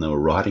about that when they were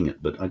writing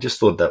it, but I just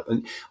thought that,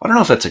 I don't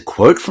know if that's a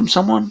quote from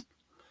someone,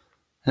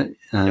 I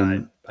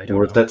don't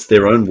or if know. that's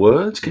their own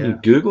words. Can you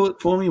Google it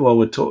for me while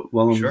we're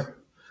talking? Sure.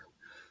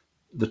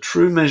 The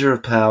true measure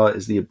of power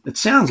is it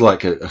sounds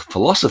like a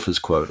philosopher's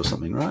quote or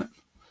something, right?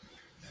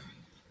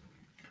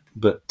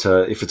 But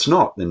if it's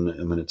not, then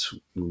I mean, it's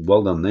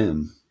well done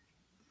them.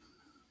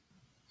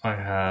 I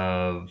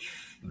have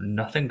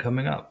nothing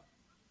coming up.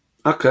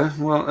 Okay,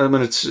 well, I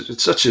mean,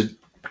 it's such a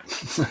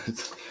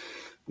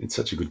it's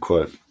such a good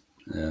quote.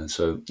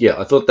 So yeah,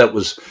 I thought that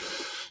was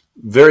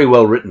very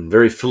well written,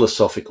 very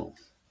philosophical,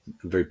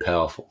 very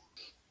powerful.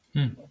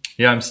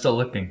 Yeah, I'm still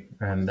looking,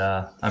 and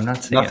I'm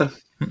not seeing Nothing.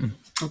 it.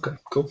 Okay,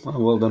 cool.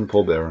 Well done,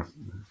 Paul Bearer.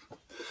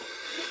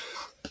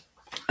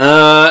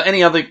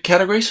 Any other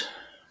categories?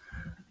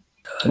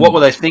 What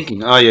were they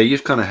thinking? Oh yeah,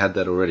 you've kind of had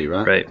that already,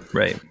 right?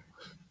 Right.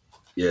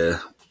 Yeah.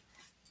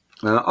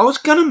 I was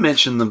going to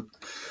mention them.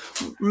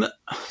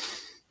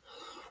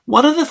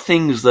 One of the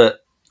things that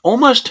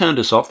almost turned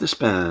us off this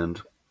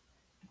band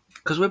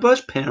because we're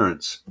both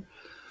parents,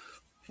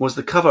 was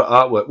the cover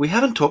artwork. We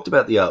haven't talked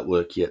about the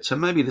artwork yet, so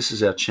maybe this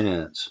is our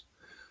chance.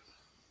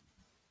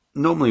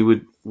 Normally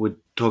we'd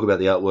talk about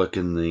the artwork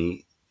in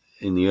the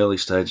early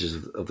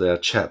stages of our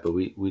chat, but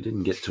we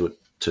didn't get to it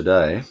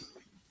today.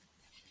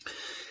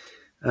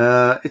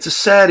 It's a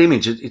sad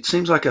image. It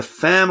seems like a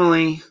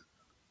family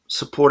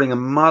supporting a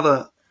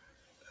mother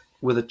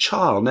with a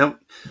child. Now,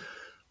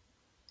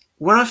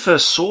 when I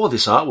first saw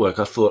this artwork,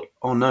 I thought,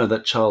 oh no,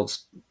 that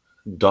child's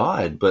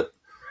died. But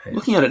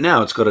looking at it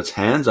now, it's got its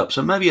hands up,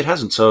 so maybe it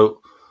hasn't.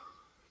 So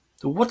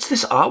what's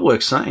this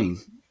artwork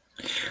saying?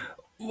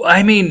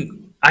 I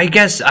mean, I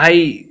guess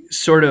I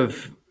sort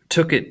of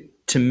took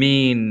it to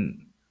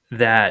mean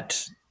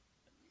that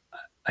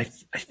I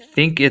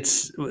think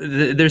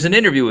there's an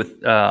interview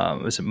with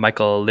was it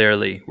Michael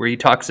Learley where he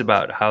talks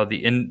about how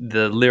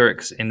the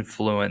lyrics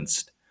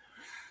influenced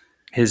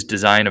his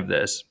design of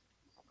this,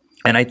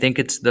 and I think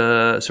it's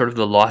the sort of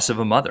the loss of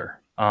a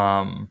mother,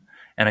 and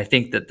I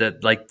think that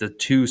like the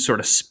two sort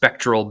of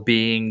spectral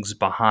beings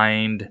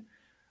behind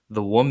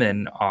the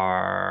woman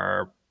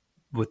are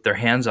with their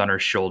hands on her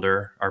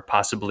shoulder are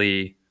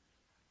possibly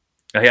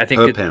I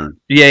think Her parent.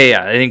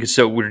 yeah I think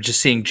so. We're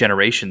just seeing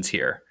generations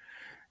here.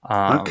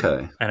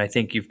 Okay. And I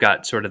think you've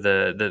got sort of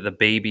the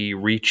baby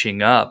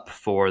reaching up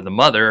for the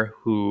mother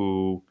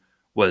who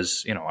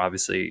was,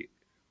 obviously,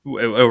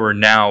 or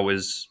now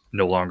is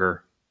no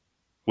longer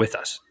with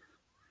us.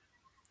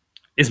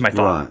 Is my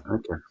thought. Right.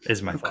 Okay.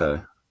 Is my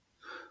thought.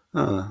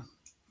 Okay.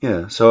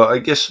 Yeah. So I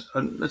guess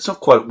it's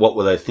not quite what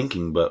were they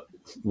thinking, but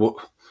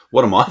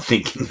what am I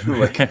thinking?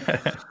 Like,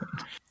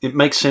 it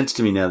makes sense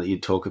to me now that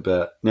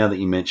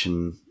you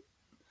mention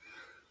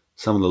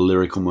some of the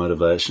lyrical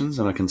motivations,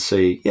 and I can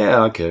see,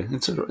 yeah, okay,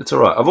 it's all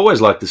right. I've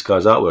always liked this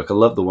guy's artwork. I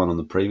love the one on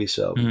the previous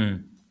album.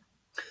 Mm.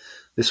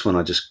 This one,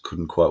 I just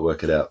couldn't quite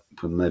work it out.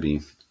 But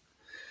maybe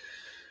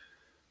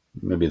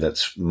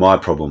that's my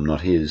problem,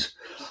 not his.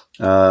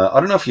 I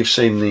don't know if you've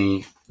seen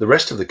the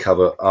rest of the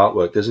cover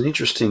artwork. There's an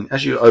interesting,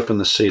 as you open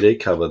the CD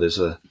cover, there's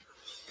a.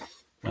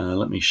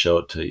 Let me show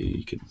it to you.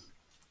 You can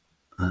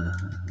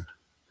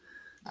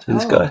see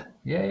this guy.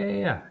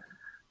 Yeah.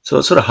 So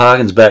it sort of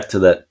harkens back to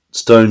that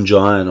Stone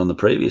Giant on the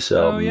previous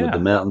album with the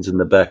mountains in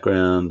the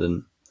background,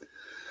 and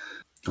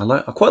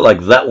I quite like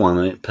that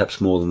one, perhaps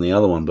more than the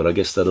other one. But I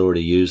guess they'd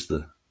already used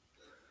the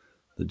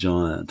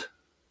giant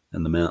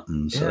and the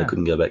mountains, so they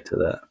couldn't go back to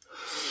that.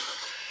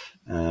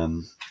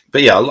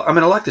 But yeah, I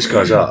mean, I like this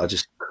guy's art. I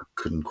just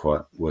couldn't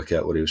quite work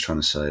out what he was trying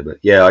to say. But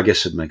yeah, I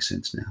guess it makes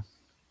sense now.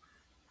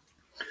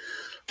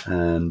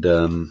 And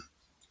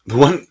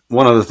one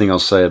other thing I'll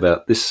say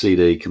about this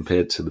CD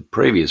compared to the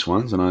previous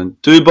ones, and I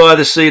do buy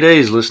the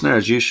CDs, listener,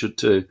 as you should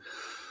too,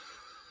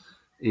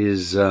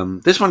 is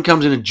this one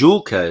comes in a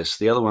jewel case.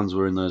 The other ones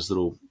were in those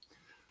little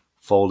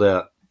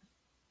fold-out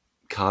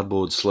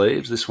cardboard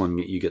sleeves. This one,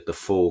 you get the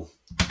full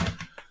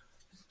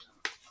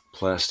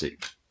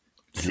plastic.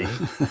 See,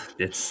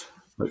 it's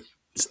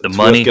the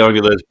money going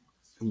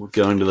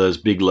to those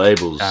big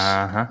labels.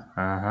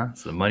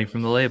 It's the money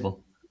from the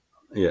label.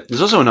 Yeah,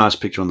 there's also a nice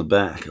picture on the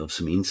back of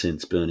some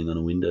incense burning on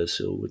a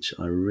windowsill, which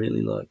I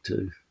really like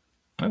too.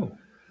 Oh.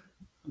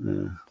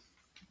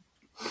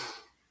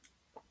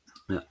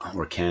 Yeah,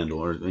 or a candle,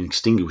 or an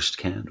extinguished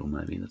candle,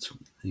 maybe. That's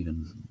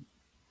even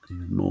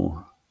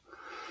more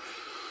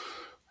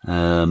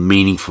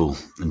meaningful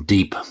and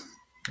deep.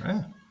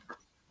 Oh.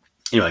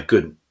 Anyway,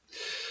 good.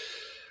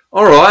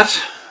 All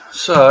right,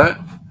 so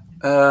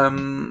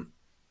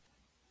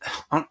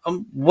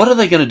what are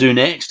they going to do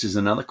next is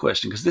another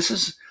question, because this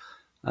is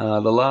the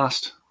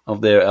last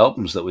of their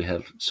albums that we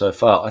have so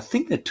far. I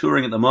think they're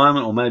touring at the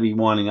moment, or maybe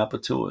winding up a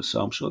tour,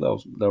 so I'm sure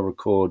they'll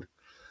record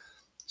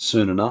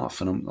soon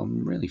enough, and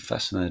I'm really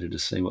fascinated to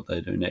see what they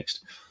do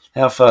next,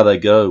 how far they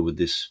go with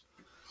this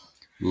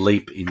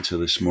leap into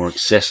this more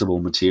accessible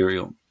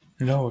material.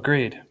 No,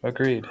 agreed.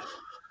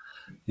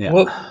 Yeah.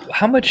 Well,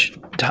 how much?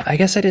 I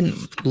guess I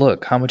didn't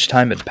look how much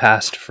time had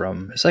passed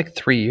from. It's like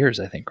 3 years,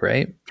 I think,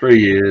 right? 3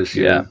 years.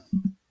 Yeah.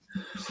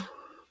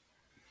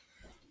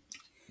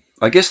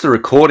 I guess the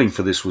recording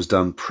for this was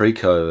done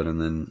pre-COVID,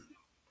 and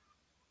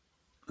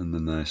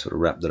then they sort of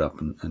wrapped it up,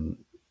 and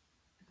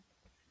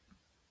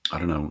I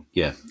don't know.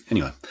 Yeah.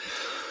 Anyway,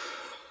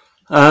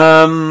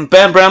 Bam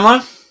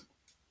Brownlow.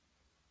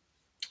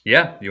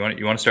 Yeah. You want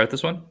to start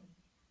this one?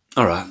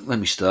 All right. Let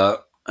me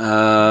start.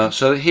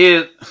 So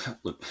here,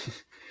 look,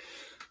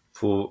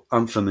 for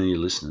unfamiliar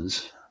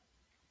listeners,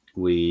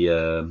 we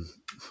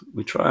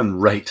try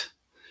and rate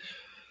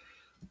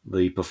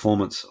the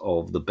performance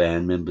of the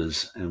band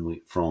members, and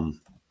we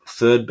from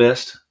third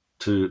best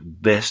to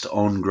best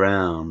on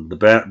ground. The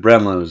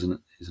Brownlow is an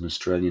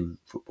Australian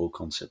football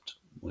concept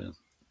where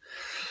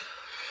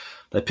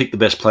they pick the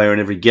best player in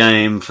every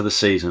game for the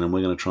season, and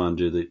we're going to try and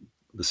do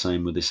the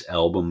same with this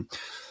album.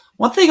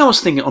 One thing I was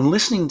thinking on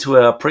listening to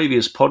our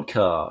previous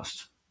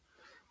podcast,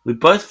 we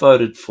both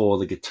voted for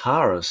the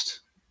guitarist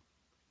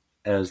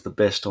as the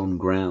best on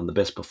ground, the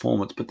best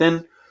performance, but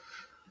then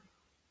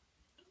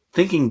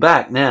thinking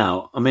back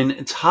now, I mean,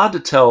 it's hard to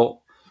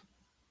tell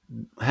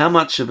how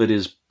much of it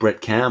is Brett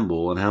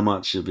Campbell and how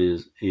much of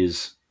it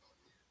is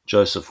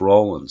Joseph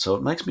Rowland. So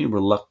it makes me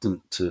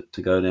reluctant to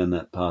go down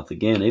that path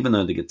again, even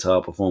though the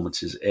guitar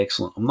performance is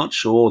excellent. I'm not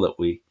sure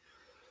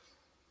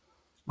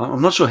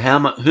how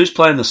much. Who's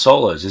playing the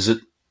solos? Is it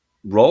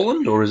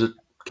Rowland or is it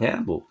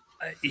Campbell?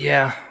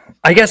 Yeah,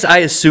 I guess I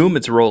assume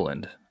it's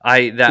Roland.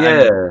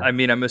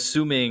 I'm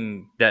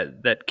assuming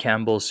that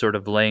Campbell's sort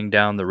of laying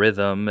down the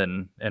rhythm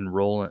and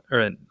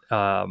Roland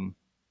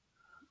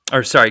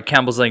or sorry,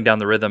 Campbell's laying down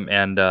the rhythm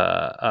and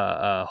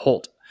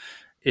Holt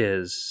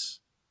is.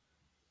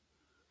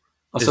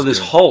 So there's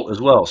Holt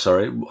as well.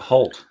 Sorry,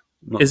 Holt.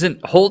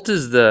 Isn't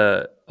Holt's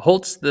the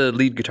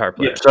lead guitar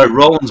player? Yeah, sorry,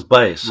 Roland's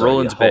bass.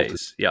 Roland's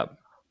bass. Yeah.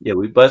 Yeah,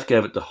 we both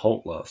gave it to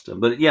Holt last time,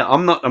 but yeah,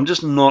 I'm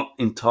just not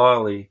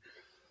entirely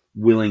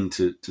willing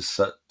to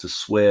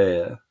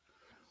swear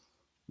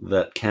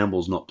that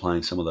Campbell's not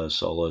playing some of those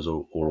solos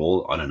or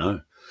all. I don't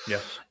know. Yeah.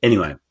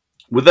 Anyway,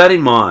 with that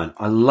in mind,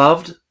 I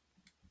loved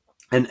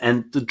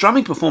and the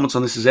drumming performance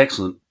on this is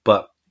excellent,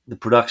 but the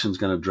production's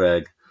going to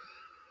drag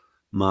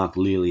Mark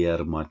Learley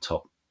out of my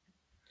top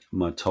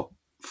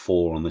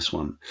 4 on this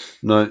one.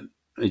 No,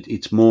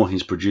 it's more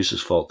his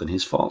producer's fault than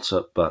his fault.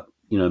 So, but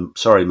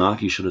sorry,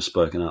 Mark, you should have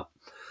spoken up.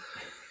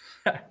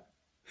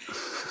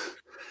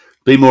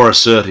 Be more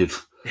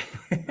assertive.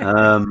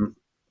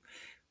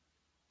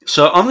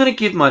 So I'm going to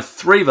give my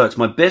 3 votes,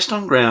 my best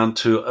on ground,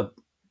 to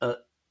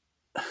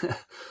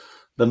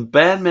the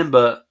band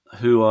member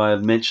who I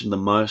have mentioned the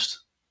most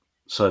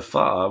so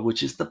far,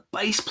 which is the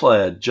bass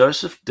player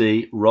Joseph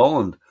D.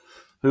 Rowland,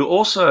 who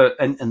also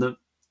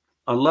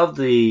I love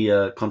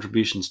the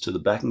contributions to the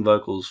backing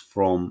vocals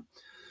from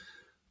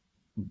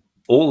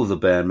all of the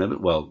band members.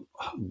 Well,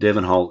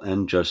 Devon Holt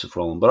and Joseph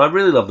Rowland, but I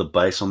really love the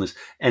bass on this,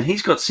 and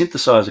he's got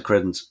synthesizer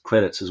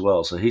credits as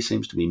well. So he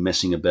seems to be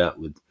messing about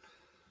with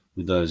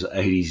those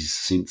 80s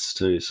synths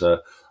too. So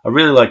I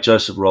really like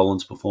Joseph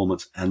Rowland's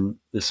performance, and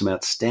there's some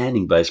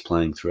outstanding bass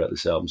playing throughout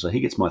this album. So he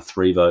gets my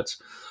 3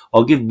 votes.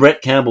 I'll give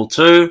Brett Campbell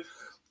 2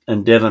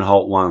 and Devon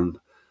Holt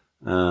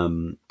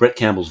 1. Brett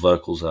Campbell's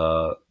vocals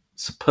are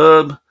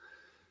superb,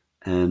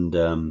 and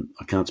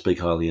I can't speak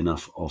highly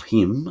enough of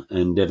him.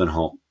 And Devon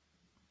Holt,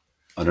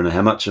 I don't know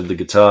how much of the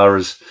guitar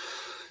is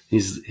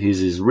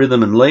his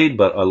rhythm and lead,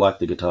 but I like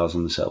the guitars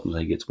on this album, so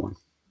he gets 1.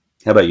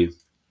 How about you?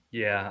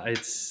 Yeah,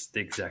 it's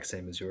the exact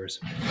same as yours.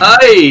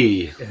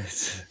 Hey!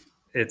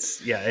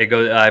 It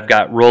goes. I've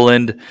got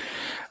Roland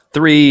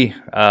 3,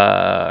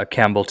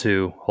 Campbell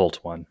 2, Holt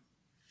 1.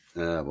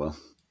 Well,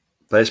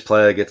 bass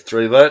player gets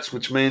 3 votes,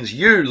 which means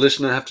you,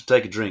 listener, have to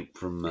take a drink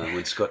from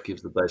when Scott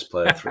gives the bass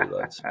player 3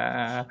 votes.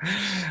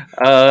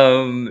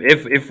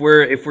 If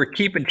we're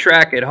keeping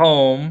track at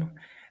home,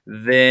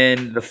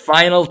 then the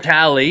final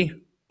tally.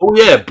 Oh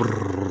yeah.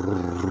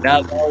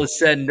 Now that all is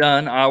said and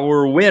done,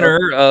 our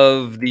winner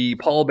of the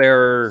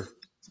pallbearer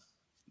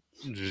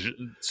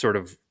sort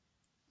of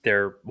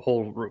their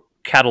whole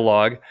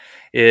catalog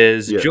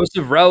is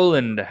Joseph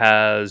Rowland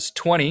has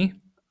 20.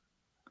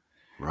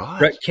 Right.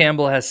 Brett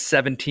Campbell has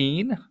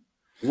 17.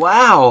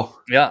 Wow.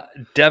 Yeah.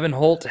 Devon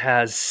Holt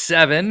has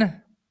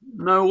 7.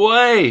 No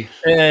way.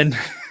 And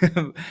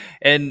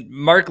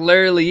Mark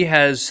Learley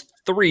has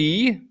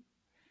 3.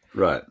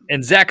 Right.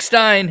 And Zach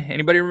Stein,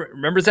 anybody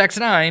remember Zach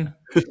Stein?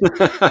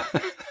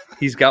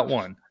 He's got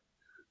 1.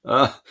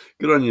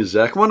 Good on you,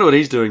 Zach. I wonder what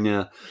he's doing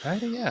now.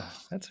 Yeah,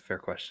 that's a fair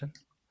question.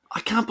 I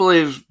can't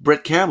believe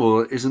Brett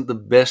Campbell isn't the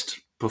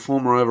best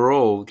performer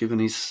overall, given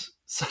he's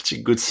such a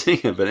good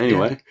singer. But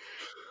anyway.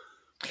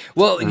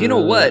 Well, you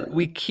know what?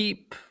 We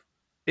keep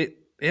it.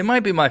 It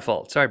might be my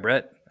fault. Sorry,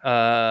 Brett.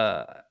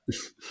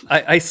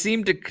 I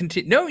seem to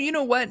continue. No, you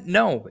know what?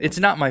 No, it's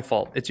not my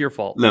fault. It's your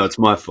fault. No, it's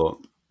my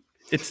fault.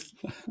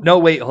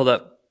 Wait, hold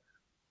up.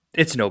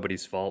 It's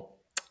nobody's fault.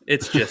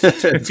 It's just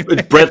it's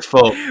Brett's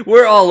fault.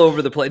 We're all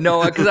over the place.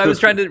 No, because I was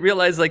trying to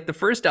realize, like, the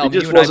first album, he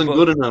just wasn't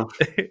good enough.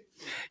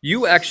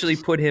 You actually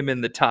put him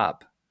in the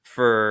top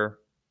for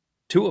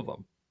 2 of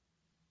them.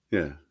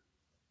 Yeah.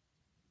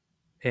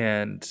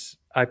 And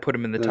I put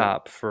him in the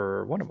top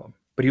for 1 of them,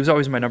 but he was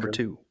always my number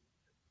 2.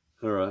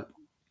 All right.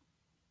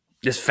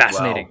 Just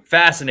fascinating,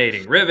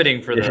 fascinating,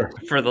 riveting for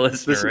the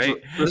listener,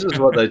 right? This is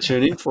what they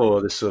tune in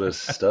for. This sort of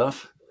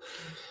stuff.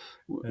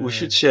 We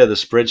should share the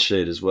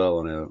spreadsheet as well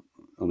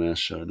on our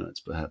show notes,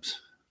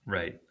 perhaps.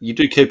 Right. You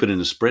do keep it in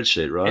a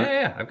spreadsheet, right?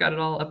 Yeah. I've got it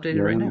all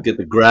updated right now. Get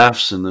the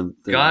graphs and the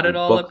got it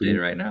all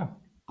updated right now.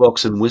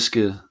 Box and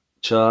whisker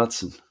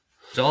charts and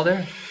it's all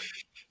there.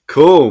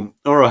 Cool.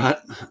 All right.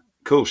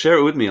 Cool. Share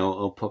it with me.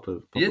 I'll pop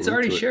it. It's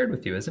already shared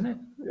with you, isn't it?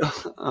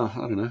 I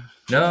don't know.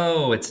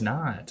 No, it's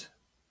not.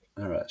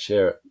 All right.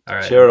 Share it. All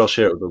right. Share it. I'll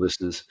share it with the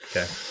listeners.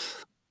 Okay.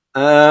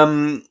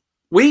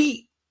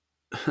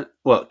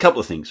 A couple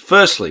of things.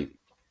 Firstly,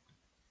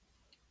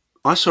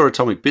 I saw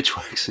Atomic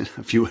Bitchwax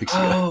a few weeks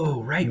ago.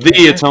 Oh, right.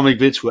 The Atomic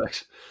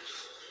Bitchwax.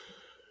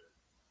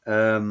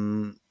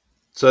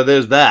 So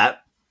there's that.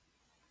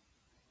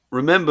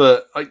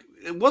 Remember,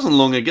 it wasn't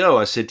long ago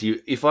I said to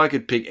you, if I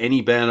could pick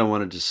any band I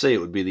wanted to see, it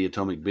would be the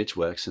Atomic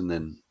Bitchwax, and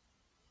then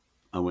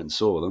I went and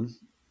saw them.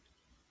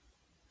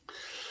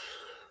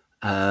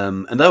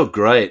 and they were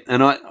great.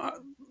 And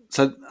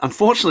so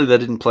unfortunately they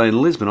didn't play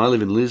in Lisbon. I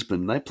live in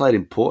Lisbon. They played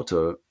in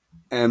Porto,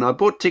 and I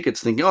bought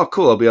tickets thinking, oh,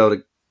 cool, I'll be able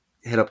to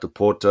head up to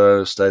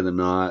Porto, stay the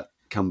night,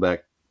 come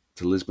back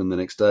to Lisbon the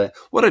next day.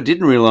 What I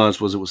didn't realise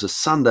was it was a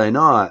Sunday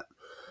night,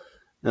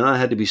 and I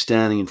had to be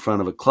standing in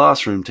front of a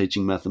classroom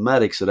teaching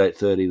mathematics at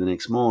 8:30 the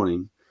next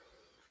morning.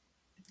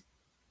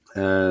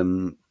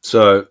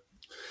 So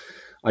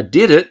I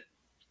did it,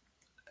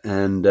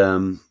 and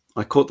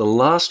I caught the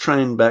last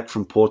train back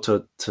from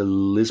Porto to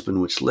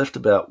Lisbon, which left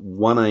about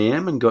 1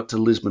 a.m. and got to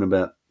Lisbon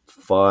about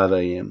 5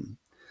 a.m.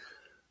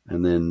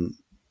 And then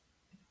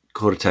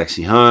caught a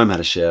taxi home, had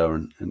a shower,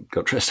 and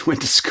got dressed and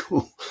went to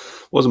school.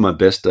 Wasn't my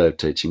best day of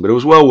teaching, but it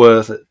was well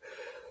worth it.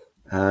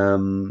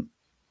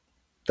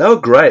 They were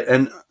great.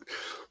 And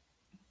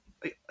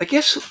I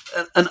guess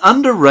an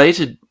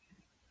underrated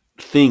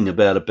thing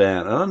about a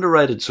band, an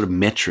underrated sort of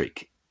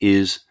metric,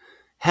 is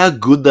how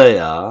good they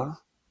are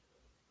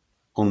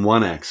on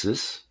one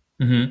axis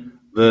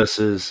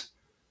versus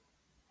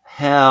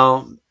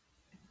how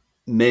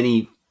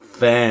many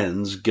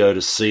fans go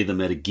to see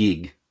them at a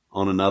gig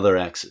on another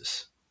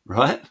axis,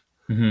 right?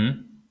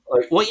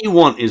 Like what you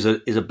want is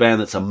a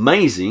band that's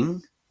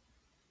amazing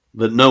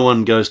that no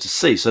one goes to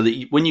see, so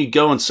that when you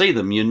go and see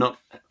them, you're not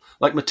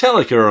like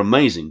Metallica are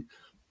amazing,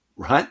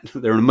 right?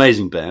 They're an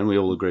amazing band. We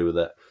all agree with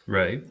that,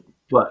 Right.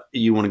 But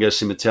you want to go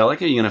see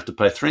Metallica, you're going to have to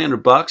pay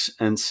 $300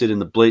 and sit in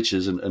the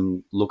bleachers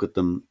and look at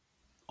them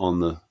on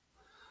the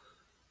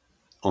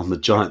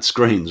giant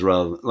screens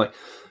rather than like.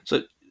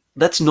 So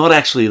that's not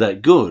actually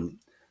that good.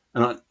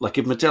 And like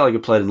if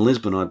Metallica played in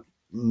Lisbon, I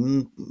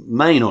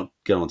may not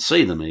go and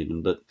see them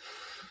even. But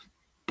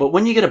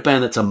when you get a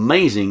band that's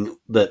amazing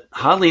that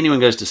hardly anyone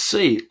goes to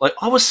see, like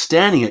I was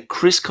standing at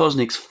Chris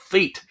Kosnick's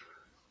feet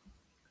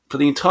for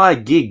the entire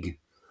gig,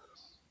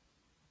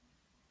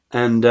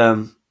 and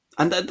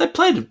they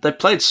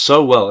played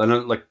so well,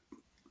 and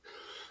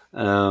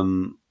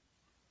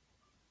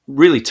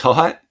really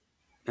tight,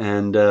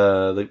 and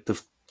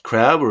the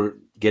crowd were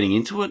getting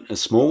into it. A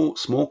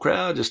small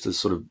crowd, just a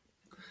sort of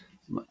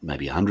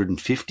maybe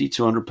 150,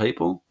 200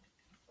 people.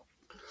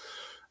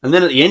 And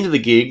then at the end of the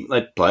gig,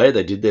 they played,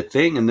 they did their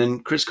thing, and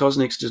then Chris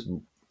Kosnick's just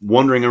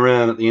wandering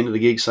around at the end of the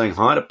gig saying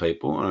hi to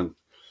people, and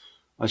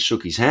I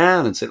shook his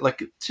hand and said,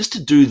 like, just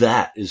to do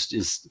that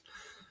is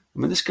I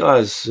mean, this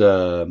guy's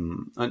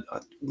one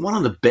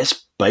of the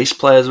best bass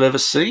players I've ever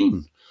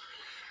seen.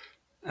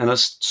 And I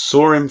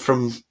saw him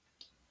from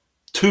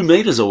 2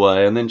 meters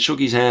away and then shook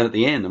his hand at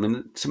the end. I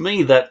mean, to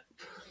me, that's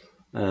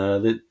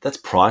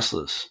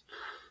priceless.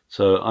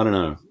 So I don't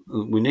know.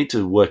 We need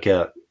to work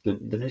out.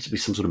 There needs to be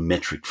some sort of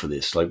metric for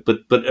this. Like,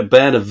 but a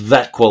band of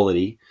that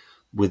quality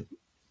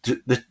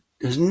that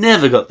has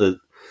never got the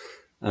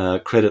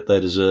credit they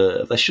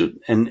deserve. They should,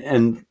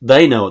 and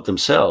they know it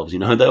themselves. You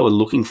know, they were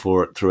looking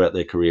for it throughout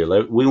their career.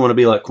 We want to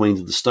be like Queens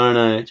of the Stone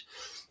Age.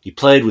 He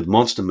played with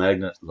Monster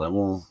Magnet. Like,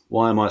 well,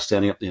 why am I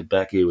standing up there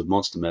back here with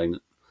Monster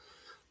Magnet?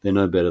 They're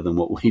no better than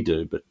what we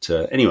do. But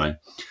anyway,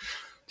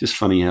 just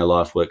funny how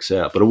life works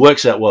out. But it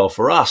works out well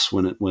for us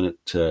when I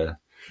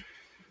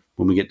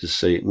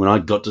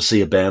got to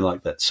see a band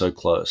like that so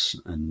close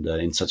and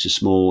in such a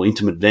small,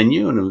 intimate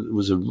venue, and it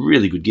was a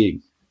really good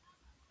gig.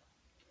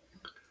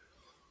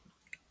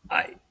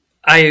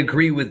 I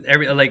agree with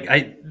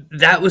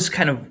that was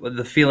kind of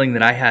the feeling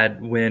that I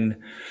had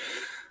when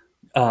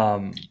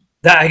I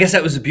guess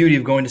that was the beauty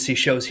of going to see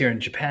shows here in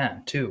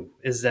Japan too,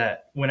 is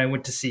that when I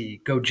went to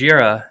see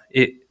Gojira,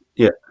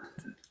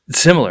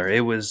 similar.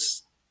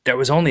 There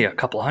was only a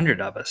couple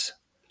hundred of us.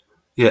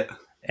 Yeah.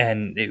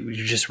 And it was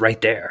just right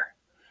there.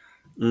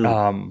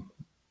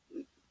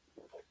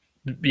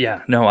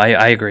 Yeah, no,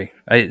 I agree.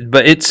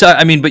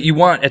 But you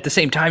want, at the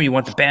same time, you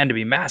want the band to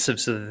be massive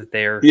so that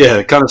they're... Yeah,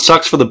 it kind of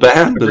sucks for the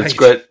band, but It's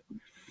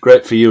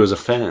great for you as a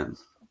fan.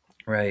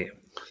 Right.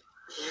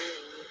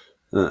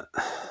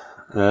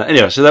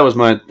 Anyway, so that was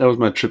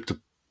my trip to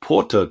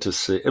Porto to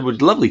see. It was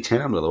a lovely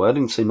town, by the way. I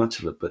didn't see much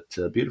of it,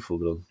 but beautiful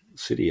little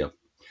city up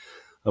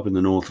in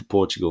the north of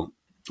Portugal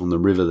on the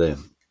river there.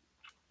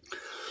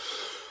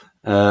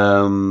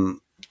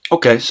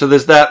 Okay, so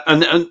there's that.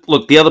 And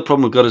look, the other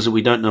problem we've got is that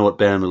we don't know what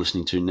band we're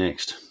listening to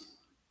next.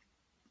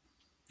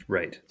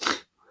 Right.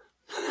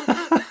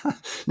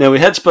 Now, we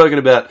had spoken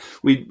about,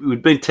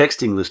 we'd been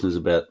texting listeners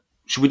about,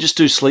 should we just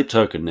do Sleep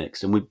Token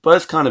next? And we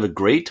both kind of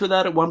agreed to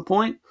that at one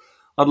point.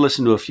 I'd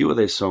listened to a few of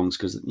their songs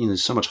because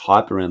there's so much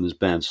hype around this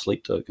band,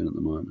 Sleep Token, at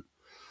the moment.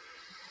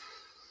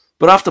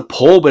 But after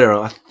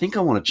Pallbearer, I think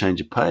I want to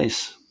change a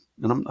pace.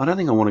 And I don't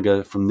think I want to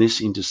go from this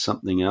into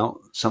something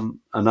else,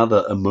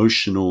 another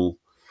emotional,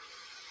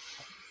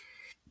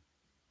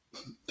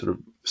 sort of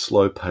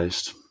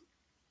slow-paced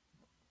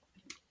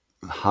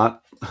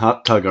heart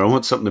tugger. I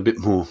want something a bit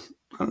more.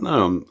 I don't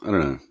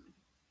know.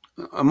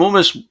 I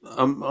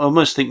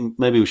almost think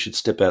maybe we should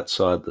step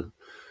outside the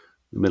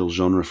metal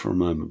genre for a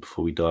moment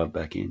before we dive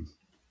back in.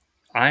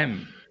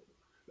 I'm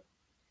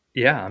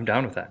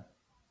down with that.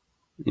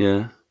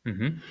 Yeah.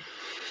 Mm-hmm.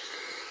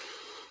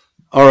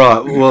 All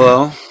right.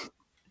 Well,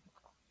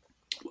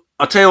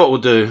 I'll tell you what we'll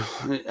do,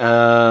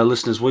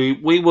 listeners.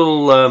 We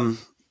will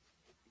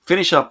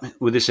finish up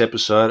with this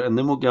episode, and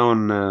then we'll go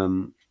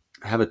and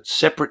have a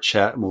separate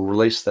chat, and we'll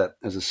release that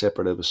as a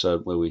separate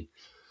episode where we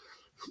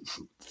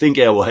think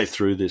our way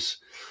through this,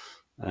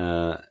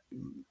 and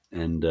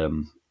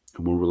we'll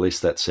release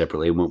that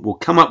separately. We'll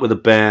come up with a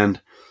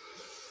band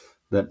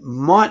that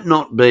might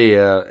not be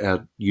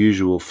our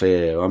usual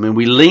fare. I mean,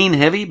 we lean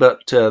heavy,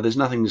 but there's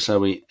nothing to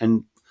say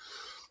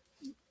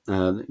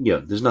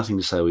there's nothing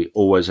to say we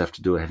always have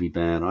to do a heavy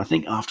band. I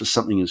think after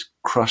something as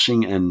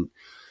crushing and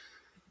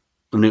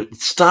it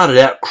started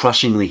out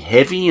crushingly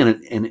heavy,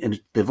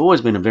 and they've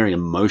always been a very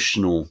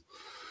emotional.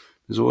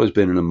 There's always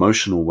been an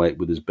emotional weight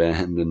with this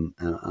band,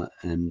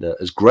 and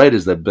as great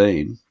as they've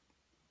been,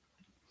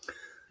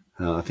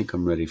 I think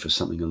I'm ready for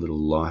something a little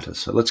lighter.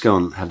 So let's go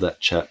and have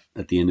that chat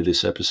at the end of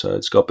this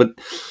episode, Scott. But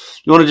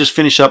you want to just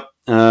finish up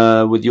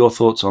with your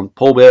thoughts on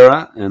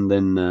Pallbearer, and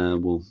then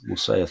we'll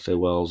say our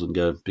farewells and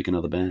go pick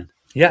another band.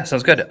 Yeah,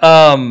 sounds good.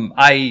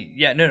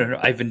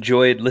 I've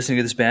enjoyed listening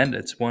to this band.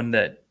 It's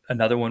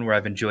another one where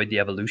I've enjoyed the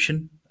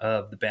evolution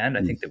of the band.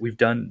 I think we've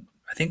done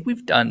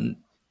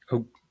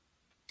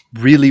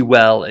really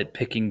well at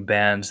picking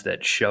bands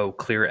that show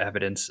clear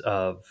evidence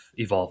of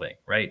evolving,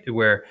 right?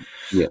 Where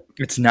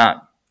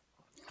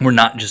we're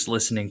not just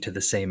listening to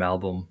the same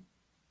album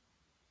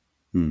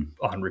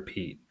on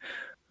repeat.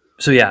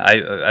 So yeah,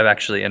 I've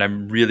actually, and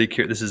I'm really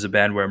curious. This is a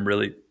band where I'm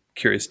really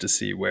curious to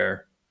see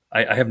where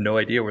I have no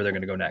idea where they're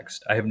going to go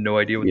next. I have no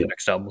idea what the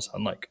next album will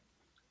sound like.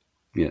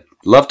 Yeah,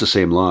 love to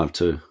see them live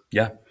too.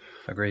 Yeah,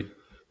 agreed.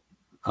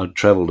 I'd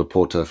travel to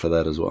Porto for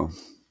that as well.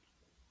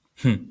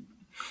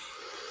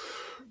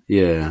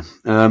 Yeah,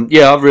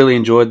 I've really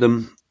enjoyed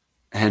them,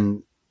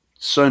 and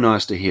so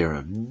nice to hear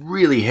a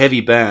really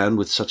heavy band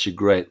with such a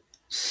great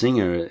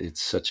singer.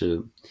 It's such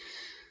a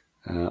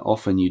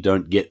often you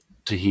don't get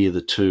to hear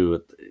the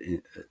two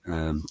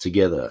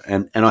together,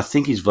 and I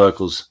think his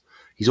vocals.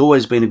 He's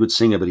always been a good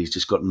singer, but he's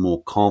just gotten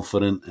more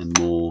confident and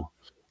more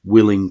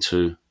willing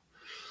to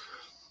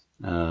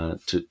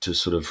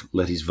sort of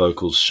let his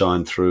vocals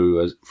shine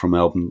through from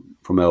album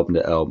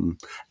to album.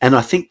 And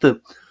I think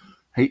that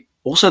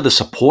also the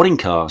supporting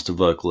cast of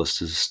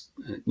vocalists is,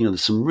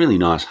 there's some really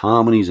nice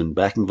harmonies and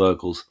backing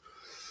vocals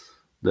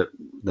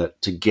that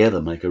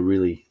together make a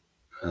really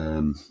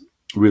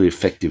really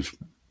effective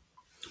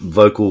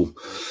vocal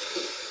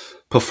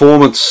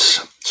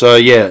performance. So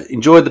yeah,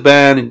 enjoyed the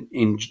band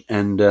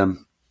and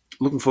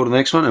looking forward to the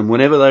next one. And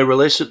whenever they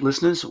release it,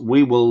 listeners,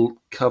 we will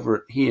cover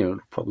it here.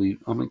 Probably,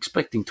 I'm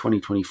expecting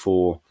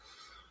 2024,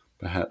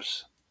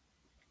 perhaps,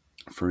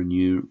 for a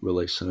new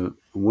release. So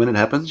when it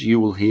happens, you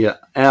will hear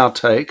our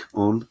take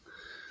on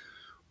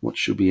what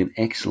should be an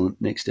excellent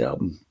next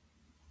album.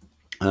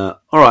 All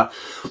right,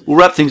 we'll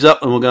wrap things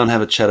up and we'll go and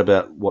have a chat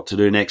about what to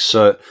do next.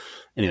 So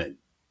anyway,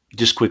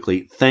 just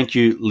quickly, thank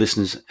you,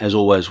 listeners. As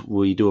always,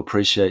 we do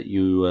appreciate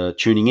you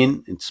tuning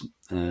in.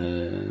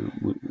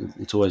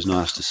 It's always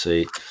nice to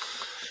see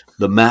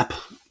the map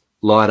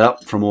light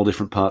up from all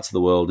different parts of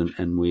the world,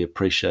 and we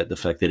appreciate the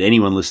fact that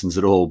anyone listens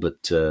at all.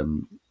 But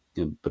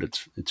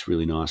it's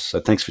really nice. So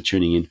thanks for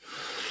tuning in.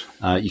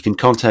 You can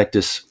contact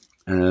us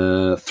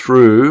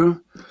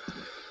through.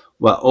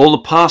 Well, all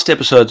the past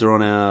episodes are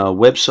on our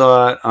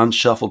website,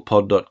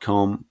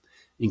 unshuffledpod.com,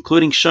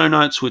 including show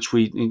notes, which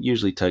it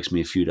usually takes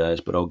me a few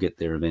days, but I'll get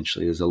there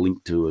eventually. There's a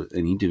link to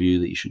an interview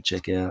that you should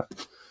check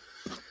out.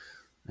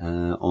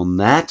 On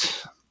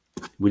that,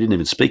 we didn't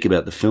even speak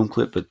about the film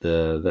clip, but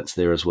that's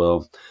there as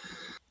well.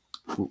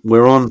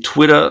 We're on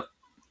Twitter,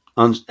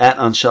 at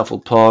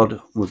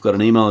unshuffledpod. We've got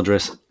an email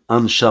address,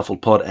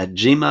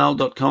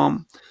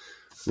 unshuffledpod@gmail.com,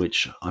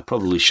 which I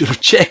probably should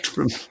have checked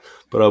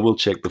but I will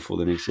check before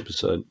the next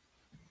episode.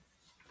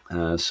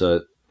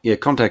 So yeah,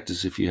 contact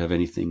us if you have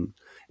any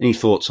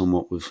thoughts on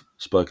what we've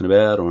spoken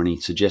about, or any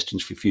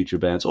suggestions for future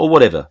bands, or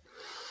whatever.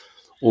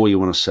 Or you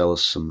want to sell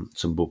us some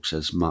books,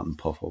 as Martin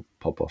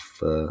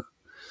Popoff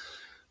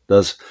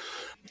does.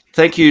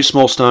 Thank you,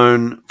 Small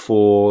Stone,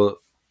 for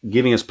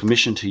giving us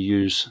permission to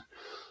use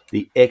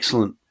the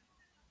excellent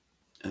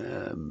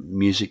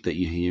music that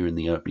you hear in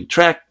the opening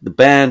track. The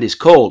band is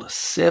called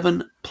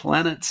Seven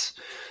Planets.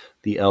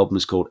 The album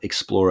is called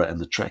Explorer, and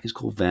the track is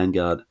called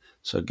Vanguard.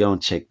 So go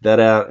and check that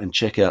out, and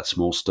check out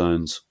Small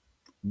Stone's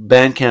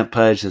Bandcamp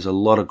page. There's a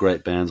lot of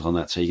great bands on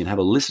that, so you can have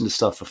a listen to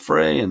stuff for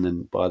free, and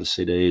then buy the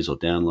CDs or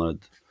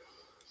download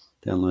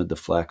the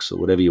FLACs or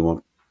whatever you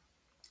want.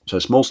 So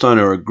Small Stone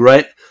are a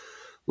great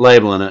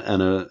label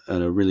and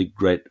a really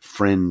great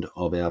friend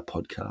of our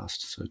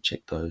podcast. So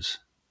check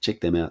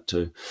them out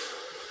too.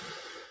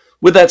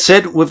 With that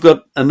said, we've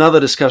got another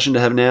discussion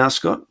to have now,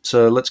 Scott.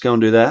 So let's go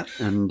and do that.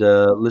 And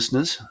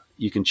listeners,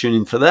 you can tune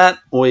in for that,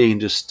 or you can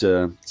just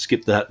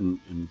skip that, and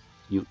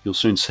you'll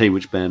soon see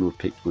which band we've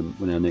picked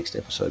when our next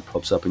episode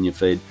pops up in your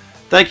feed.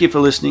 Thank you for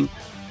listening.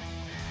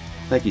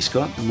 Thank you,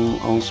 Scott, and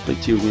I'll speak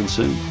to you again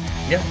soon.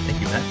 Yeah, thank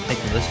you, Matt.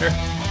 Thank you, listener.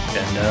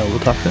 And we'll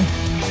talk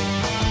soon.